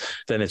seats,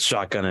 then it's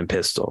shotgun and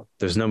pistol.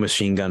 There's no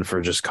machine gun for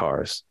just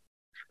cars.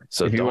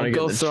 So If you wanna don't get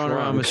go the throwing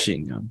around trunk.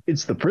 machine gun.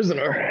 It's the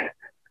prisoner.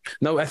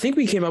 No, I think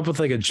we came up with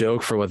like a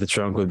joke for what the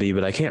trunk would be,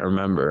 but I can't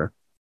remember.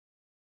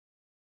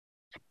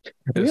 It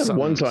We was had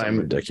one something time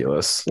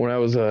ridiculous. when I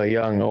was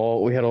young,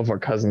 we had all of our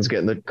cousins get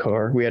in the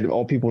car. We had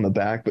all people in the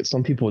back, but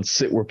some people would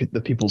sit where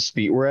the people's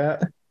feet were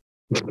at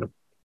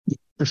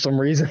for some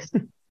reason.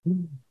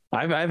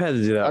 I've had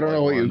to do that. I don't like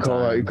know what you one call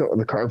it. time. You call it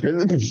the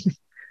carpet.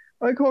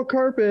 I call it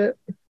carpet.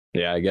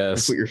 Yeah, I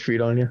guess. Put your feet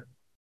on you.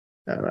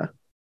 I don't know.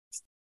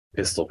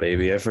 Pistol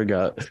baby. I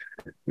forgot.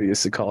 We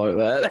used to call her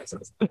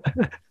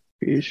that.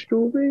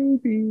 Pistol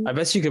baby. I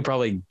bet you could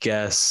probably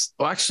guess.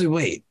 Oh, actually,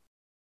 wait.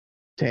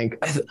 Tank.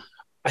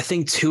 I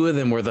think 2 of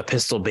them were the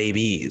pistol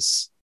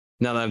babies.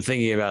 Now that I'm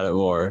thinking about it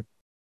more,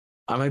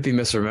 I might be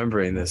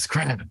misremembering this.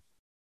 Crap.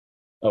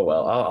 Oh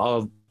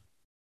well,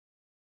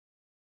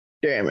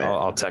 Damn it.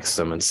 I'll text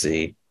them and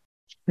see.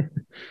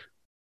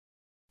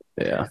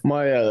 Yeah.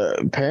 My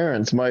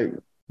parents, my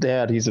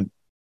dad,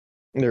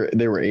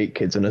 there were 8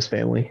 kids in his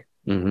family,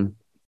 Mm-hmm.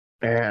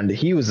 and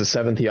he was the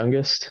 7th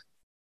youngest,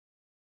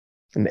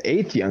 and the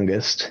 8th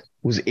youngest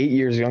was 8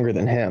 years younger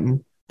than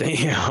him.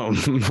 Damn.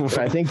 And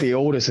I think the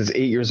oldest is 8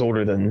 years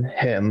older than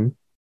him.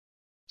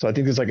 So I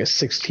think there's like a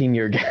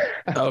 16-year gap.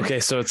 Okay,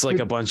 so it's like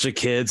a bunch of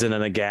kids and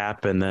then a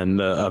gap and then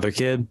the other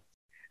kid.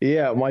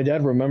 Yeah, my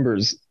dad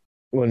remembers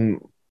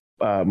when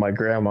my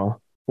grandma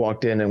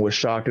walked in and was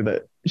shocked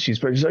that she's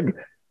pregnant. She's like,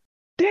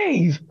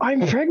 Dave,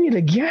 I'm pregnant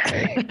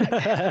again.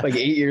 Like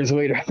 8 years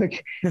later,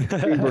 like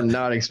we were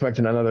not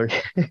expecting another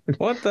kid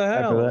What the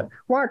after hell? that.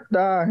 What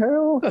the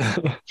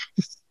hell?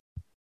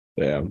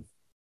 Damn.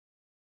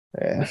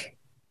 Yeah.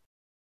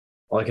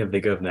 All I can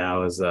think of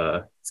now is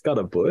it's got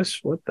a bush.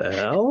 What the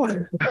hell?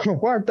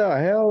 What the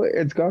hell?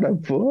 It's got a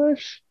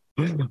bush.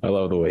 I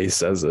love the way he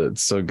says it.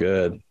 It's so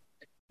good.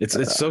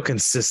 It's so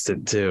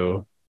consistent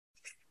too.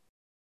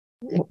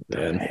 What the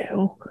Man.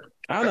 hell?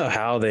 I don't know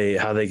how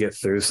they get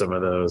through some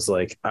of those.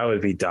 Like I would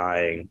be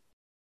dying.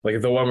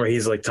 Like the one where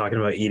he's like talking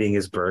about eating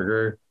his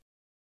burger.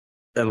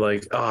 and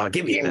like, oh,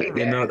 give me that.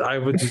 You know, I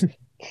would just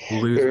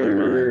lose my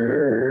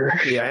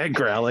mind. Yeah, I had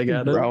growling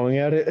at it. Growling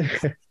at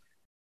it.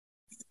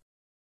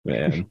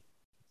 Man,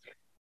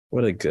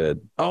 what a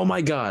good. Oh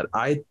my God.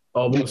 I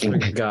almost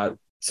forgot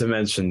to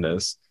mention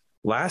this.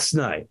 Last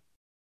night,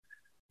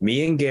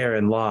 me and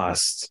Garen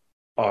lost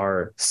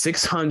our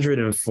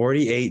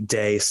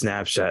 648-day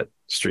Snapchat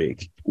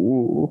streak.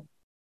 Ooh.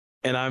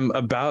 And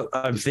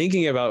I'm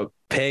thinking about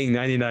paying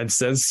 99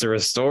 cents to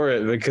restore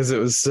it because it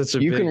was such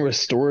a You big. can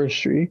restore a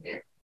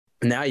streak.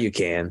 Now you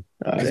can.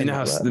 Because you know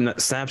how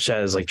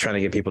Snapchat is like trying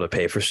to get people to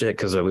pay for shit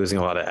because they're losing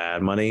a lot of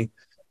ad money.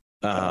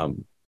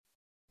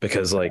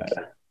 Because like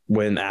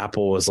when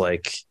Apple was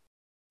like,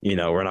 you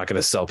know, we're not going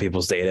to sell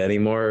people's data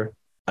anymore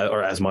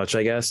or as much,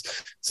 I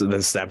guess. So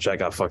then Snapchat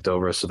got fucked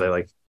over. So they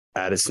like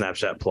added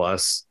Snapchat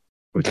Plus,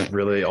 which is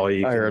really all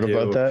you can do. I heard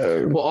about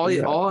that. Well,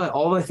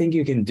 all I think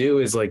you can do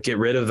is like get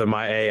rid of the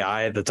My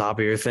AI at the top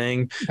of your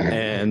thing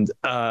and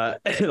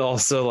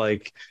also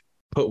like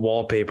put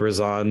wallpapers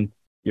on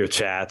your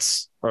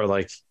chats or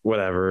like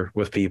whatever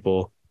with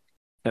people.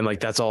 And like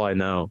that's all I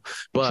know.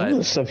 But some of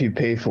the stuff you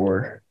pay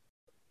for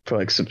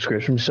like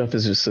subscription stuff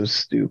is just so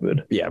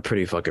stupid. Yeah,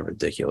 pretty fucking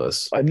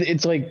ridiculous.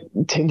 It's like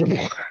Tinder.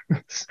 Yeah.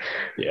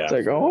 It's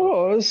like,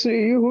 oh,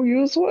 see who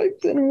you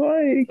swiped and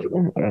like. I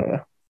don't know.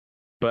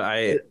 But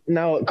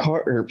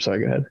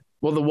sorry, go ahead.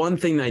 Well, the one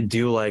thing I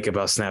do like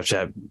about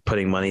Snapchat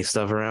putting money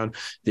stuff around,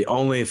 the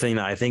only thing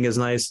that I think is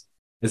nice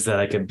is that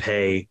I can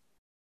pay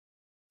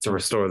to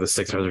restore the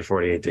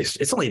 648 days.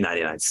 It's only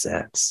 99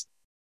 cents.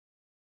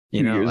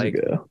 You know, years like,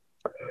 ago.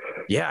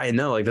 Yeah, I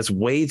know. Like, that's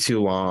way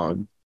too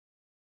long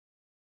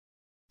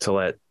to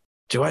let.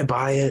 Do I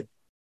buy it?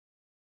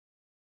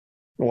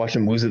 Watch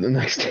him lose it the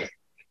next day.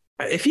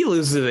 If he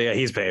loses it, yeah,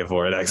 he's paying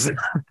for it next time.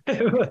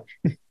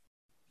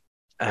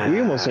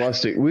 We almost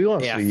lost it. We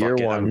lost a year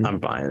one. I'm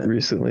buying it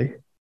recently.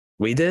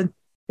 We did?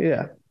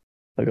 Yeah.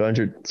 Like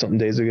 100 something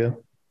days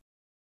ago.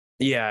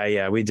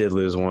 Yeah, we did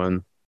lose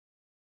one.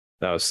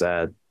 That was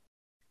sad.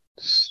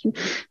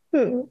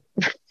 Not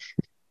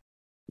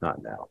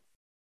now.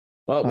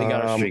 Well, we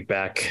got our streak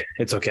back.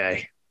 It's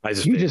okay. I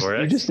just paid for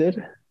it. You just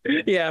did?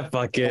 Yeah,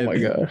 fuck it. Oh my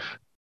gosh.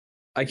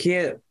 I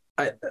can't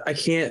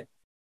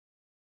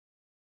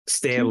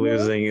stand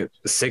losing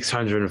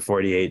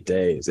 648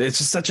 days. It's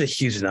just such a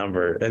huge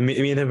number. And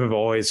me and him have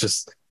always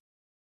just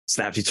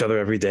snapped each other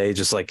every day,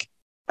 just like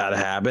out of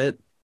habit.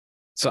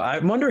 So I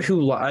wonder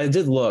who. I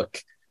did look,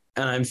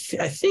 and I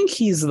think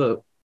he's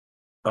the.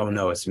 Oh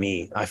no, it's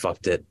me. I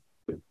fucked it.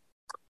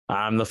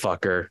 I'm the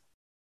fucker.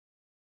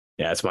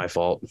 Yeah, it's my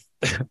fault.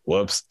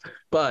 Whoops.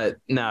 But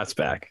now it's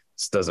back.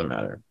 It doesn't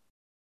matter.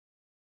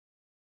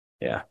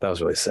 Yeah, that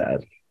was really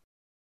sad.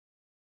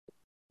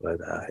 But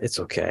it's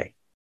okay.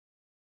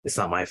 It's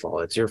not my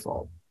fault. It's your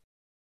fault.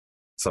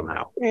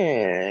 Somehow.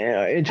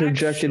 Yeah, I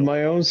interjected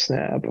my own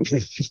snap.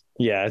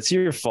 Yeah, it's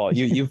your fault.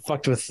 You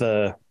fucked with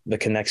the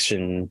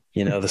connection,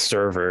 you know, the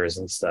servers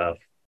and stuff.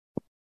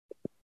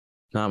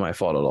 Not my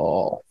fault at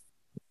all.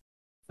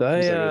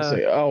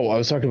 I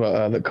was talking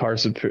about the car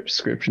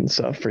subscription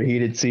stuff for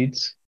heated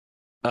seats.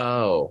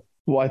 Oh.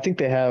 Well, I think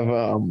they have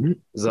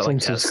is that some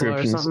like Tesla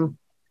or something?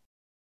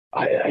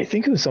 I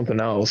think it was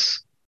something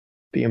else.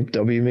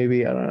 BMW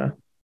maybe, I don't know.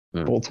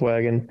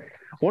 Volkswagen.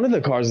 One of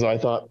the cars that I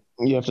thought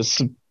you have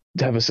to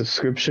have a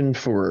subscription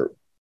for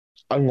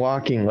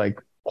unlocking like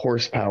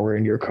horsepower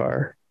in your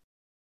car.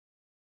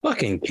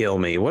 Fucking kill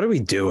me. What are we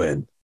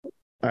doing?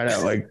 I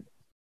know, like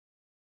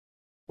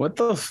what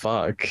the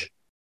fuck?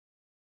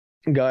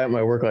 A guy at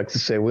my work likes to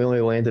say we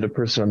only landed a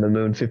person on the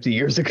moon 50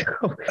 years ago,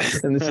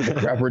 and this is the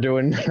crap we're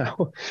doing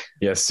now.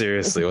 Yeah,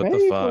 seriously, what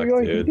the fuck,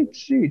 dude?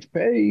 Seats,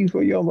 pay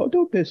for your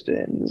motor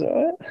pistons.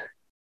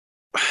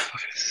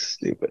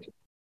 Stupid.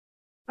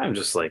 I'm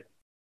just like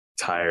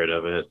tired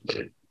of it.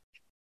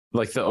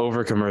 Like the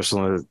over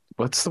commercial.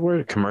 What's the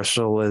word?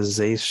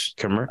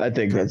 Commercialization. I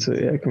think that's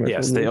it. Yeah.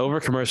 Yes, the over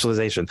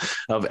commercialization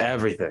of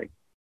everything.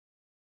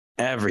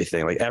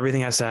 Everything. Like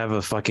everything has to have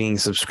a fucking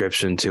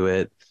subscription to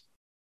it.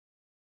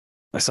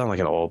 I sound like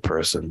an old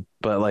person,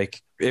 but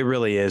like it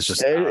really is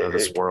just out of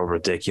this world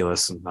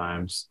ridiculous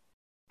sometimes.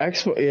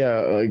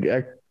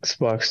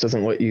 Xbox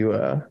doesn't let you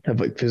have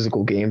like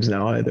physical games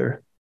now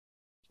either.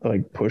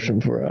 Like push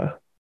them for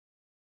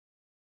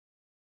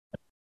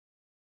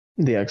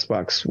the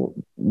Xbox.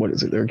 What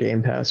is it? Their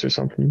Game Pass or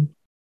something?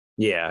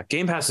 Yeah,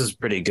 Game Pass is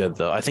pretty good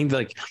though. I think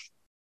like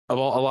a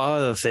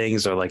lot of the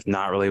things are like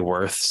not really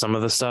worth some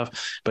of the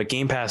stuff, but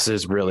Game Pass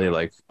is really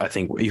like I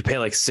think you pay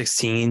like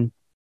 16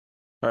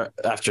 or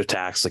after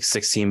tax, like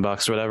 $16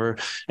 or whatever,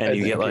 and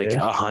you get like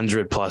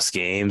 100+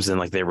 games, and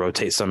like they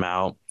rotate some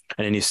out,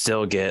 and then you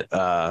still get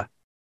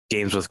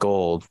games with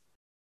gold.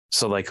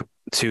 So like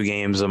 2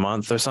 games a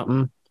month or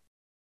something.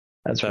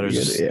 That's pretty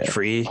good. Yeah.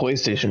 Free.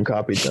 PlayStation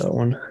copied that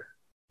one.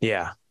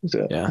 Yeah.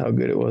 How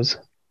good it was.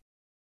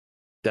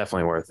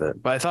 Definitely worth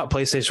it. But I thought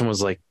PlayStation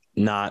was like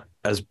not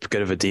as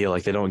good of a deal.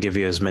 Like they don't give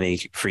you as many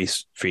free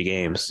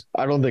games.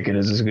 I don't think it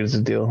is as good as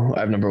a deal.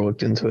 I've never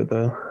looked into it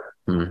though.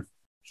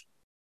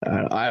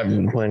 I haven't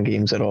been playing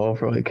games at all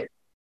for like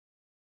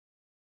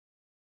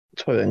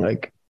It's probably been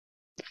like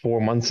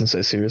 4 months since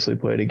I seriously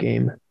played a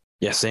game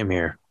Yeah, same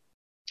here.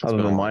 other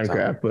been a than long time.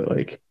 Minecraft, but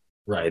like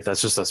Right.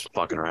 That's just us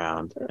fucking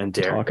around and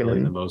Derek talking doing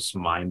the and most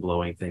mind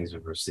blowing things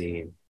we've ever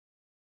seen.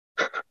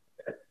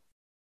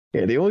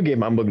 yeah, the only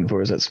game I'm looking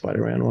for is that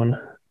Spider-Man one.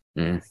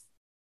 Mm.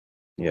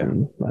 Yeah.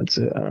 And that's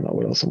it. I don't know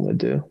what else I'm gonna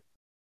do.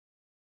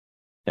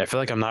 Yeah, I feel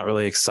like I'm not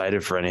really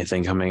excited for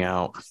anything coming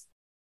out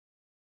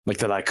like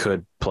that I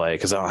could play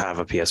because I don't have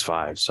a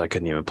PS5, so I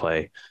couldn't even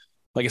play.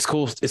 Like it's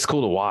cool. It's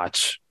cool to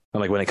watch.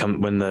 And like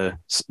when the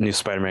new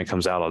Spider-Man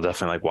comes out, I'll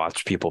definitely like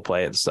watch people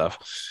play it and stuff.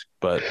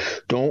 But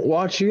Don't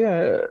watch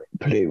yet.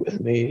 Play with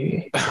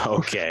me.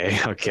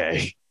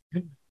 okay,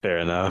 fair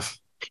enough.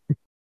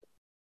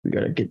 We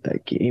gotta get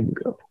that game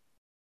go.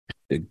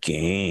 The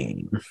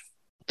game.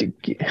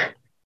 Did Did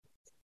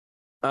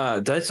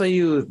I tell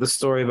you the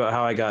story about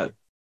how I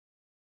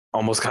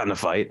almost got in a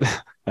fight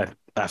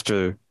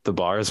after the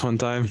bars one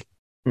time?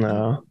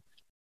 No.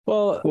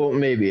 Well,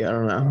 Maybe. I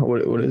don't know.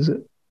 What is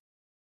it?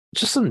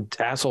 just some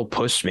asshole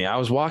pushed me. I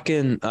was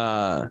walking,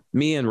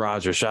 me and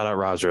Roger, shout out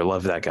Roger,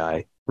 love that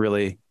guy.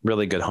 Really,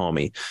 really good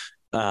homie.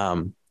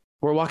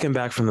 We're walking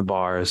back from the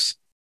bars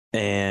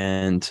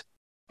and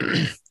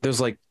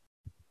there's like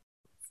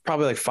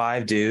probably like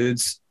 5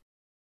 dudes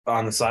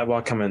on the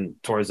sidewalk coming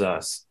towards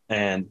us.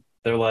 And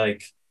they're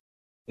like,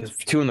 there's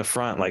 2 in the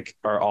front, like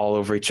are all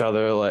over each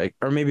other, like,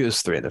 or maybe it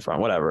was 3 in the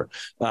front, whatever.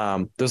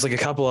 There's like a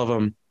couple of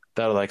them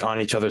that are like on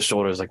each other's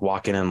shoulders, like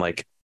walking in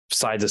like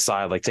side to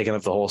side, like taking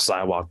up the whole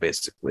sidewalk,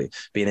 basically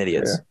being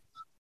idiots. Yeah.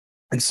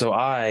 And so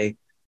I'm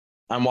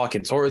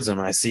walking towards them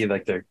and I see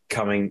like they're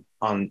coming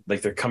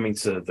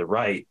to the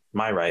right,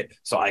 my right.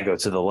 So I go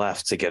to the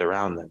left to get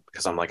around them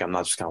because I'm like, I'm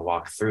not just gonna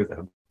walk through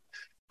them.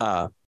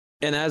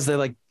 And as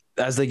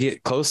they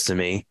get close to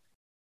me,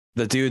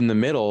 the dude in the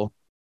middle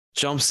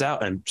jumps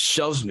out and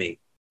shoves me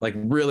like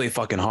really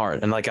fucking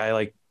hard. And like I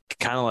like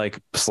kind of like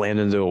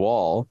slammed into a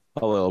wall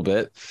a little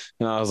bit.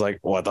 And I was like,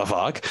 what the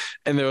fuck?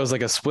 And there was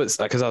like a split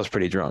because I was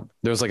pretty drunk.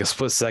 There was like a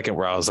split second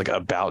where I was like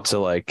about to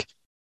like,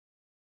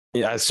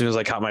 yeah, as soon as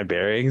I caught my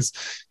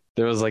bearings,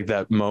 there was like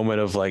that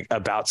moment of like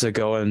about to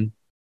go and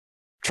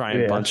try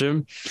and punch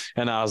him.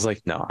 And I was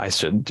like, no, I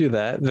shouldn't do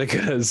that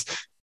because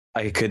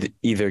I could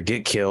either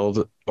get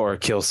killed or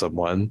kill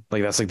someone.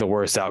 Like that's like the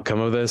worst outcome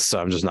of this. So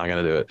I'm just not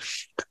going to do it.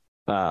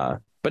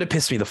 But it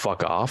pissed me the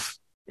fuck off.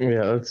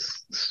 Yeah,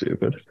 that's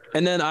stupid.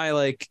 And then I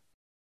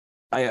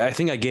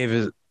think I gave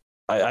it,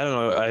 I don't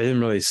know. I didn't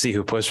really see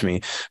who pushed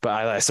me, but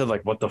I said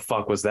like, what the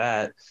fuck was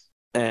that?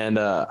 And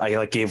I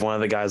like gave one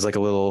of the guys like a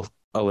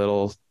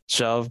little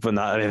shove, but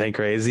not anything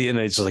crazy. And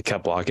they just like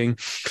kept walking.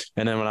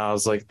 And then when I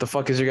was like, the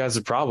fuck is your guys'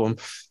 problem?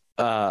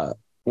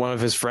 One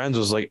of his friends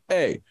was like,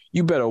 hey,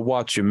 you better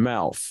watch your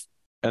mouth.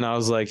 And I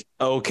was like,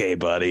 okay,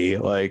 buddy,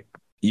 like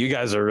you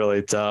guys are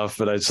really tough.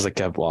 But I just like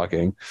kept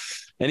walking.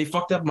 And he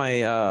fucked up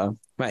my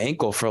my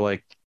ankle for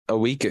like a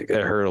week. It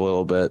hurt a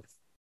little bit.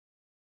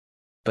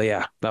 But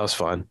yeah, that was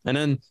fun. And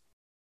then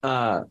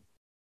I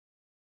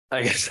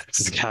guess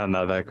it's kind of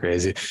not that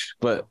crazy.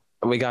 But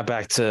we got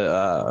back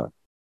to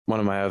one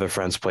of my other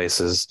friends'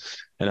 places,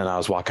 and then I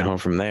was walking home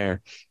from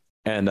there.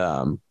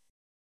 And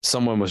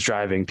someone was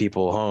driving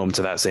people home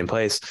to that same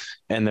place,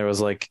 and there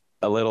was like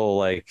a little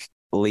like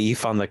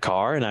leaf on the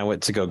car, and I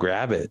went to go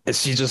grab it, and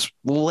she just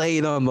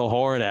laid on the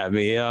horn at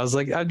me. And I was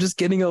like, I'm just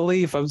getting a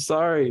leaf. I'm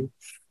sorry.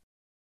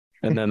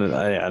 And then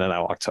I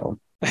walked home.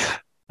 It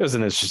was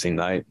an interesting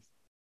night.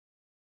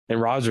 And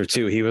Roger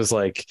too.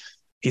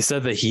 He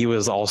said that he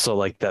was also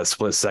like that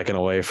split second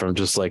away from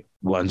just like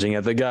lunging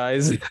at the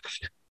guys.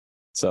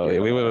 So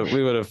we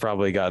would have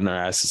probably gotten our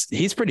asses.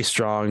 He's pretty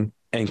strong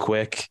and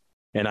quick,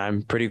 and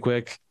I'm pretty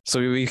quick.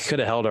 So we could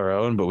have held our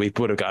own, but we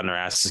would have gotten our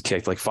asses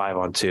kicked like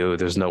 5-on-2.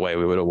 There's no way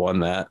we would have won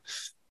that.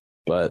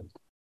 But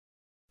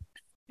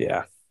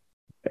yeah,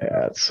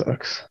 it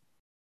sucks.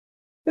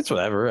 it's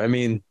whatever. I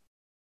mean,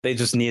 they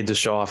just needed to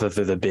show off that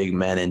they're the big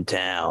men in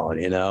town,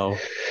 you know?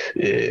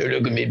 Yeah,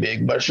 look at me,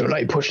 big, but should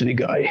I push the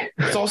guy?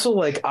 It's also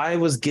like I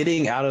was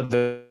getting out of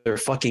their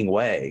fucking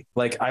way.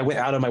 Like I went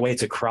out of my way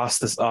to cross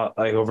this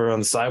like over on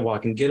the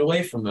sidewalk and get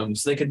away from them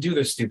so they could do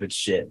their stupid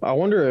shit. I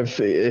wonder if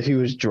he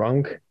was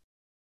drunk,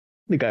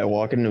 the guy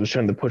walking and was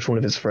trying to push one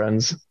of his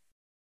friends,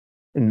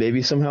 and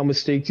maybe somehow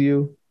mistaked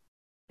you.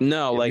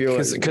 No, like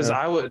because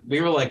Yeah.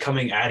 we were like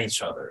coming at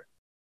each other,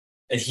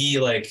 and he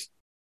like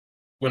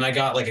when I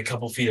got like a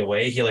couple feet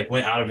away, he like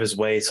went out of his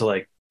way to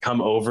like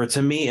come over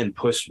to me and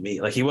push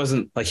me. Like he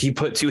wasn't like he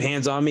put 2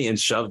 hands on me and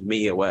shoved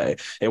me away.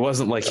 It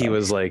wasn't like he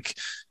was like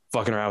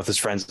fucking around with his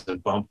friends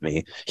and bumped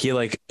me. He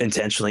like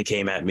intentionally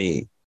came at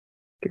me.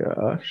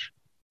 Gosh.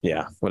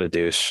 Yeah, what a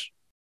douche.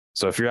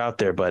 So if you're out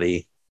there,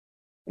 buddy,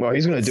 Well,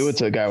 he's gonna do it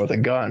to a guy with a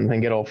gun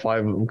and get all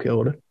 5 of them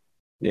killed.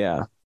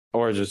 yeah,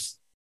 or just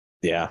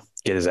get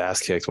his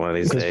ass kicked one of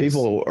these Because days.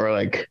 people are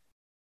like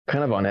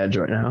kind of on edge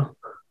right now.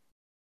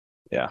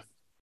 Yeah.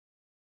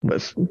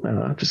 With I don't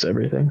know, just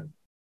everything.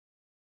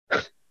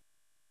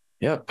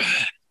 Yep.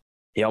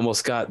 He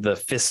almost got the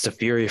fist of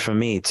fury from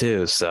me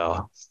too.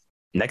 So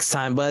next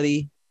time,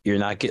 buddy, you're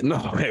not getting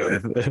away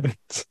with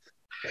it.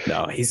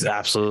 No, he's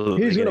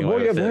absolutely He's gonna getting pull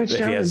away your with it. pants If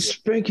he down and has,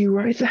 spank you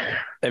right there.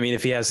 I mean,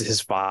 if he has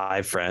his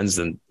 5 friends,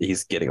 then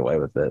he's getting away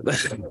with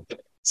it.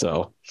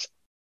 So,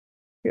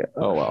 Yeah.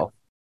 oh well.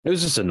 It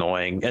was just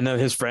annoying. And then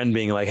his friend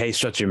being like, "Hey,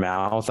 shut your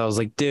mouth." I was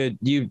like, "Dude,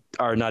 you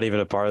are not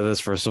even a part of this,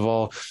 first of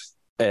all.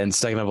 And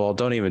second of all,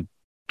 don't even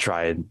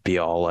try and be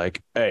all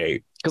like,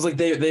 hey." Because like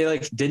they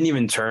like didn't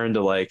even turn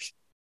to like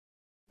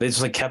they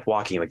just like kept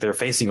walking. Like they're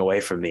facing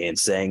away from me and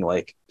saying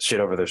like shit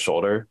over their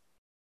shoulder.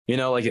 You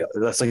know, like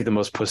that's like the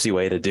most pussy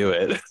way to do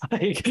it.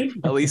 Like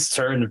at least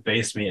turn and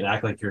face me and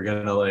act like you're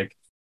gonna like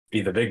be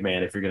the big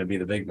man if you're gonna be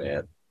the big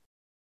man.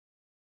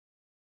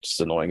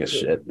 Just annoying as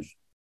shit.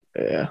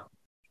 Yeah.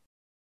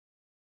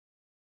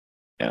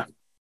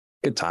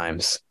 Good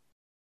times.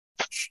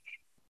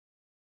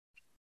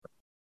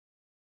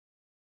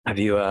 Have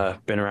you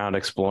been around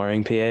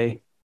exploring PA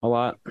a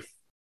lot?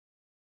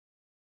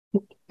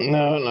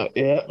 No, not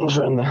yet. I'm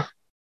trying to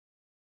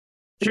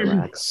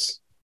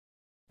Relax.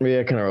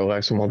 yeah, kind of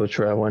relax from all the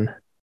traveling.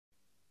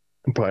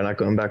 I'm probably not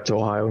going back to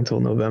Ohio until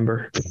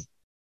November.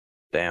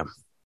 Damn.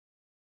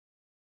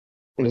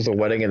 There's a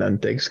wedding and then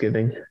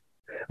Thanksgiving.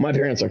 My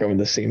parents are coming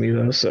to see me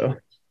though, so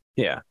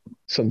Yeah.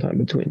 sometime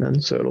between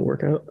then, so it'll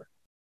work out.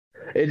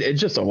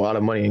 It's just a lot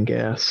of money in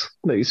gas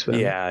that you spend.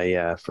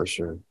 Yeah, for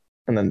sure.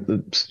 And then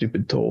the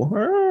stupid toll.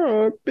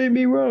 Oh,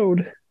 baby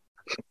road.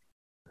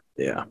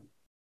 Yeah.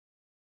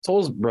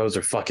 Tolls roads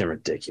are fucking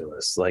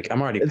ridiculous. Like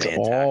I'm already It's paying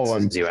all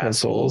in taxes, you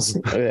assholes.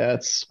 Yeah,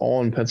 it's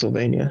all in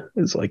Pennsylvania.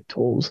 It's like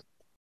tolls.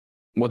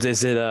 What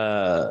is it?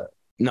 No,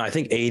 I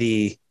think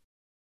 80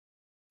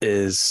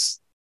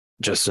 is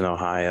just in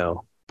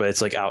Ohio, but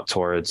it's like out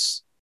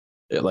towards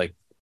it, like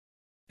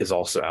is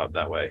also out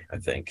that way, I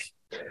think.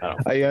 I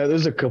don't Yeah,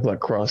 there's a couple that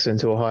cross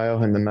into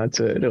Ohio, and then that's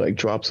it. It like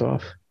drops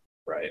off.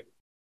 right.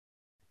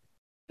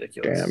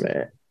 Ridiculous. Damn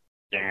it.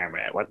 Damn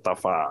it. What the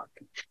fuck?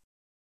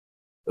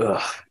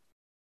 Ugh.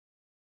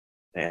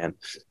 Man.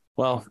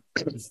 Well,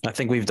 I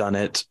think we've done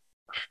it.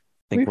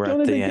 I think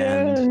we're at the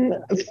end.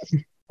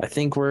 I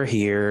think we're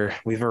here.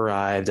 We've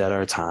arrived at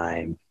our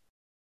time.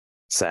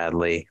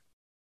 Sadly.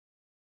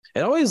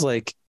 It always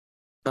like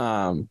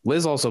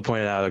Liz also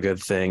pointed out a good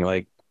thing,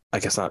 like I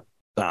guess not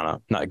I don't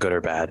know, not good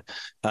or bad.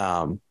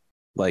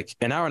 Like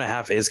an hour and a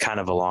half is kind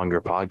of a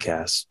longer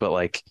podcast, but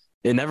like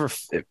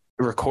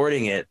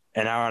recording it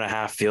an hour and a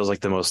half feels like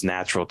the most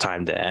natural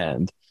time to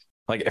end.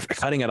 Like if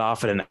cutting it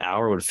off at an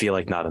hour would feel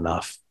like not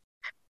enough.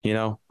 You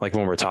know, like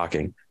when we're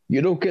talking.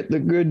 You don't get the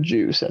good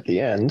juice at the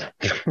end.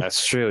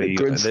 That's true. The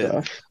good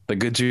stuff. The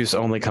good juice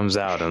only comes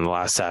out in the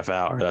last half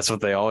hour. That's what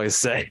they always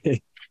say.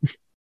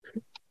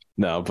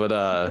 No, but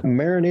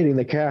Marinating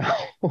the cow.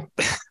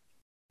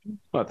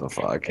 what the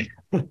fuck?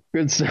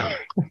 Good stuff.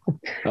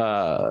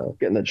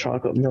 Getting the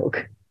chocolate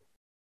milk.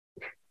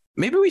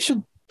 Maybe we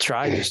should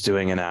try just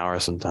doing an hour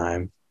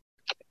sometime.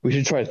 We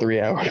should try 3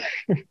 hours.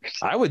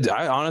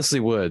 I honestly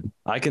would.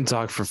 I can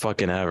talk for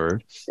fucking ever.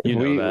 You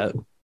know that.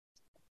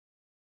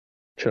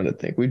 Trying to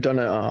think. We've done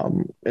a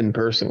in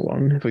person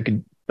one. If we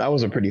could, that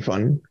was a pretty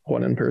fun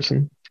one in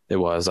person. It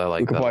was. I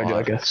like we could that. Probably do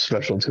like a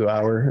special 2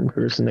 hour in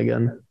person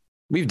again.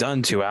 We've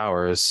done 2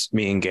 hours.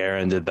 Me and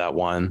Garen did that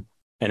one.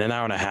 And an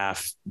hour and a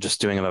half, just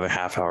doing another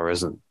half hour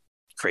isn't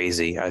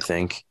crazy, I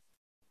think.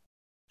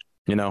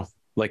 You know,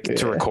 like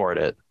to record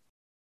it.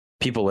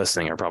 People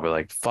listening are probably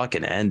like,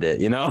 fucking end it,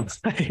 you know?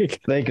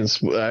 They can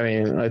I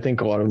mean, I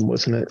think a lot of them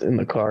listen to it in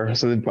the car,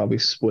 so they'd probably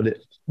split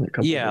it.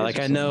 Yeah, like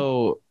I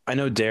know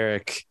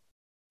Derek,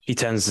 he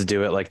tends to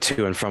do it like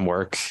to and from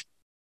work,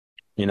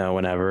 you know,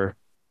 whenever.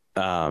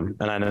 And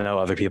I know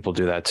other people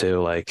do that too.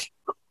 Like,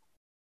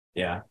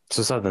 yeah, it's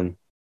just something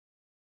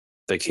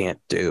they can't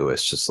do.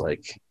 It's just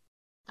like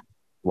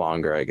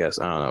longer, I guess.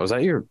 I don't know. Was that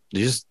did you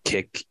just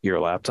kick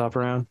your laptop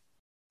around?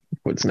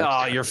 What's next?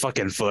 Oh, your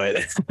fucking foot.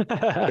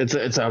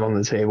 It's out on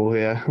the table,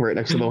 yeah, right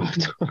next to the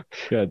laptop.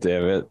 God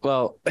damn it.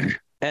 Well,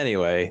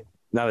 anyway,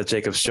 now that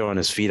Jacob's showing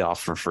his feet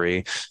off for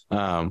free,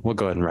 we'll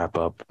go ahead and wrap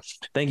up.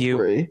 Thank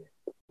you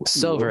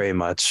so very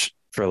much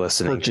for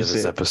listening to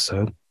this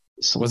episode.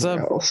 What's up?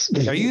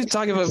 Are you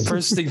talking about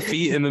purchasing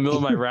feet in the middle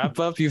of my wrap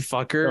up, you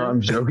fucker? No,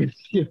 I'm joking.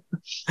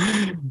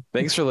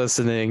 Thanks for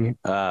listening.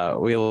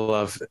 We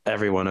love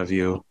every one of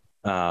you.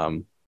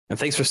 And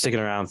thanks for sticking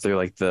around through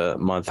like the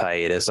month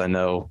hiatus. I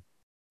know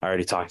I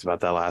already talked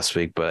about that last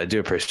week, but I do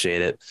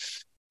appreciate it.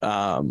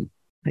 And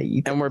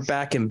we're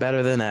back and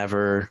better than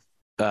ever.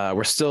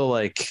 We're still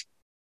like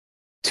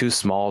too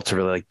small to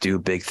really like do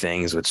big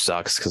things, which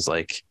sucks because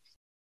like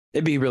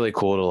it'd be really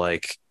cool to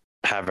like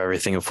have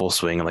everything in full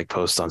swing and like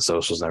post on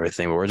socials and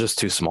everything, but we're just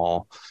too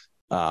small.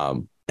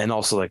 And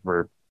also like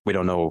we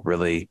don't know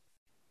really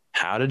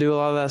how to do a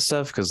lot of that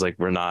stuff because like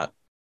we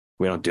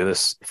don't do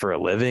this for a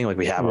living. Like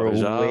we have other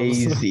jobs.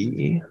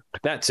 Lazy.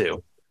 That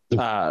too.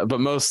 But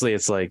mostly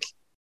it's like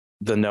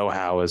the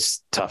know-how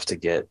is tough to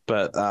get.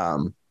 But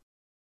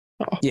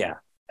yeah.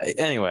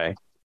 Anyway,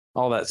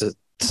 all that to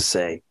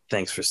say,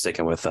 thanks for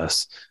sticking with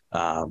us.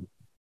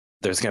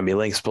 There's going to be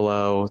links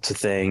below to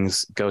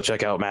things. Go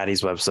check out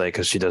Maddie's website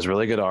because she does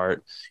really good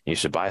art. You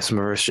should buy some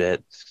of her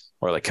shit.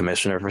 or like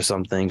commissioner for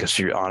something, because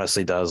she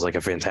honestly does like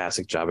a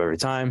fantastic job every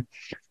time.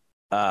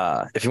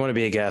 If you want to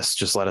be a guest,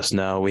 just let us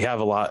know. We have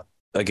a lot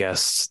of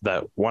guests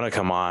that want to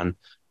come on.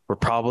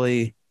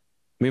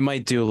 We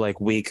might do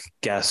like week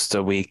guests,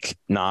 a week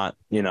not,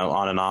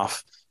 on and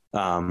off.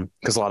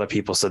 Because a lot of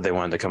people said they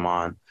wanted to come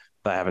on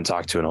that I haven't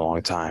talked to in a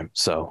long time.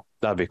 So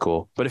that'd be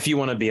cool. But if you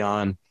want to be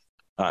on,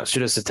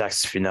 shoot us a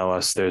text if you know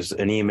us. There's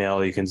an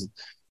email. You can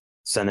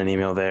send an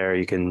email there.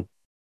 You can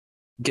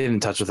get in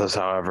touch with us,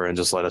 however, and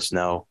just let us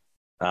know.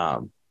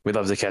 We'd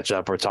love to catch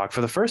up or talk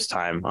for the first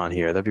time on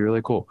here. That'd be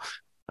really cool.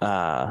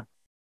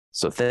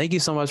 So thank you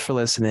so much for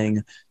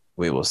listening.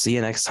 We will see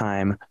you next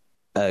time.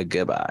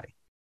 Goodbye.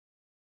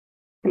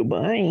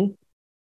 Goodbye.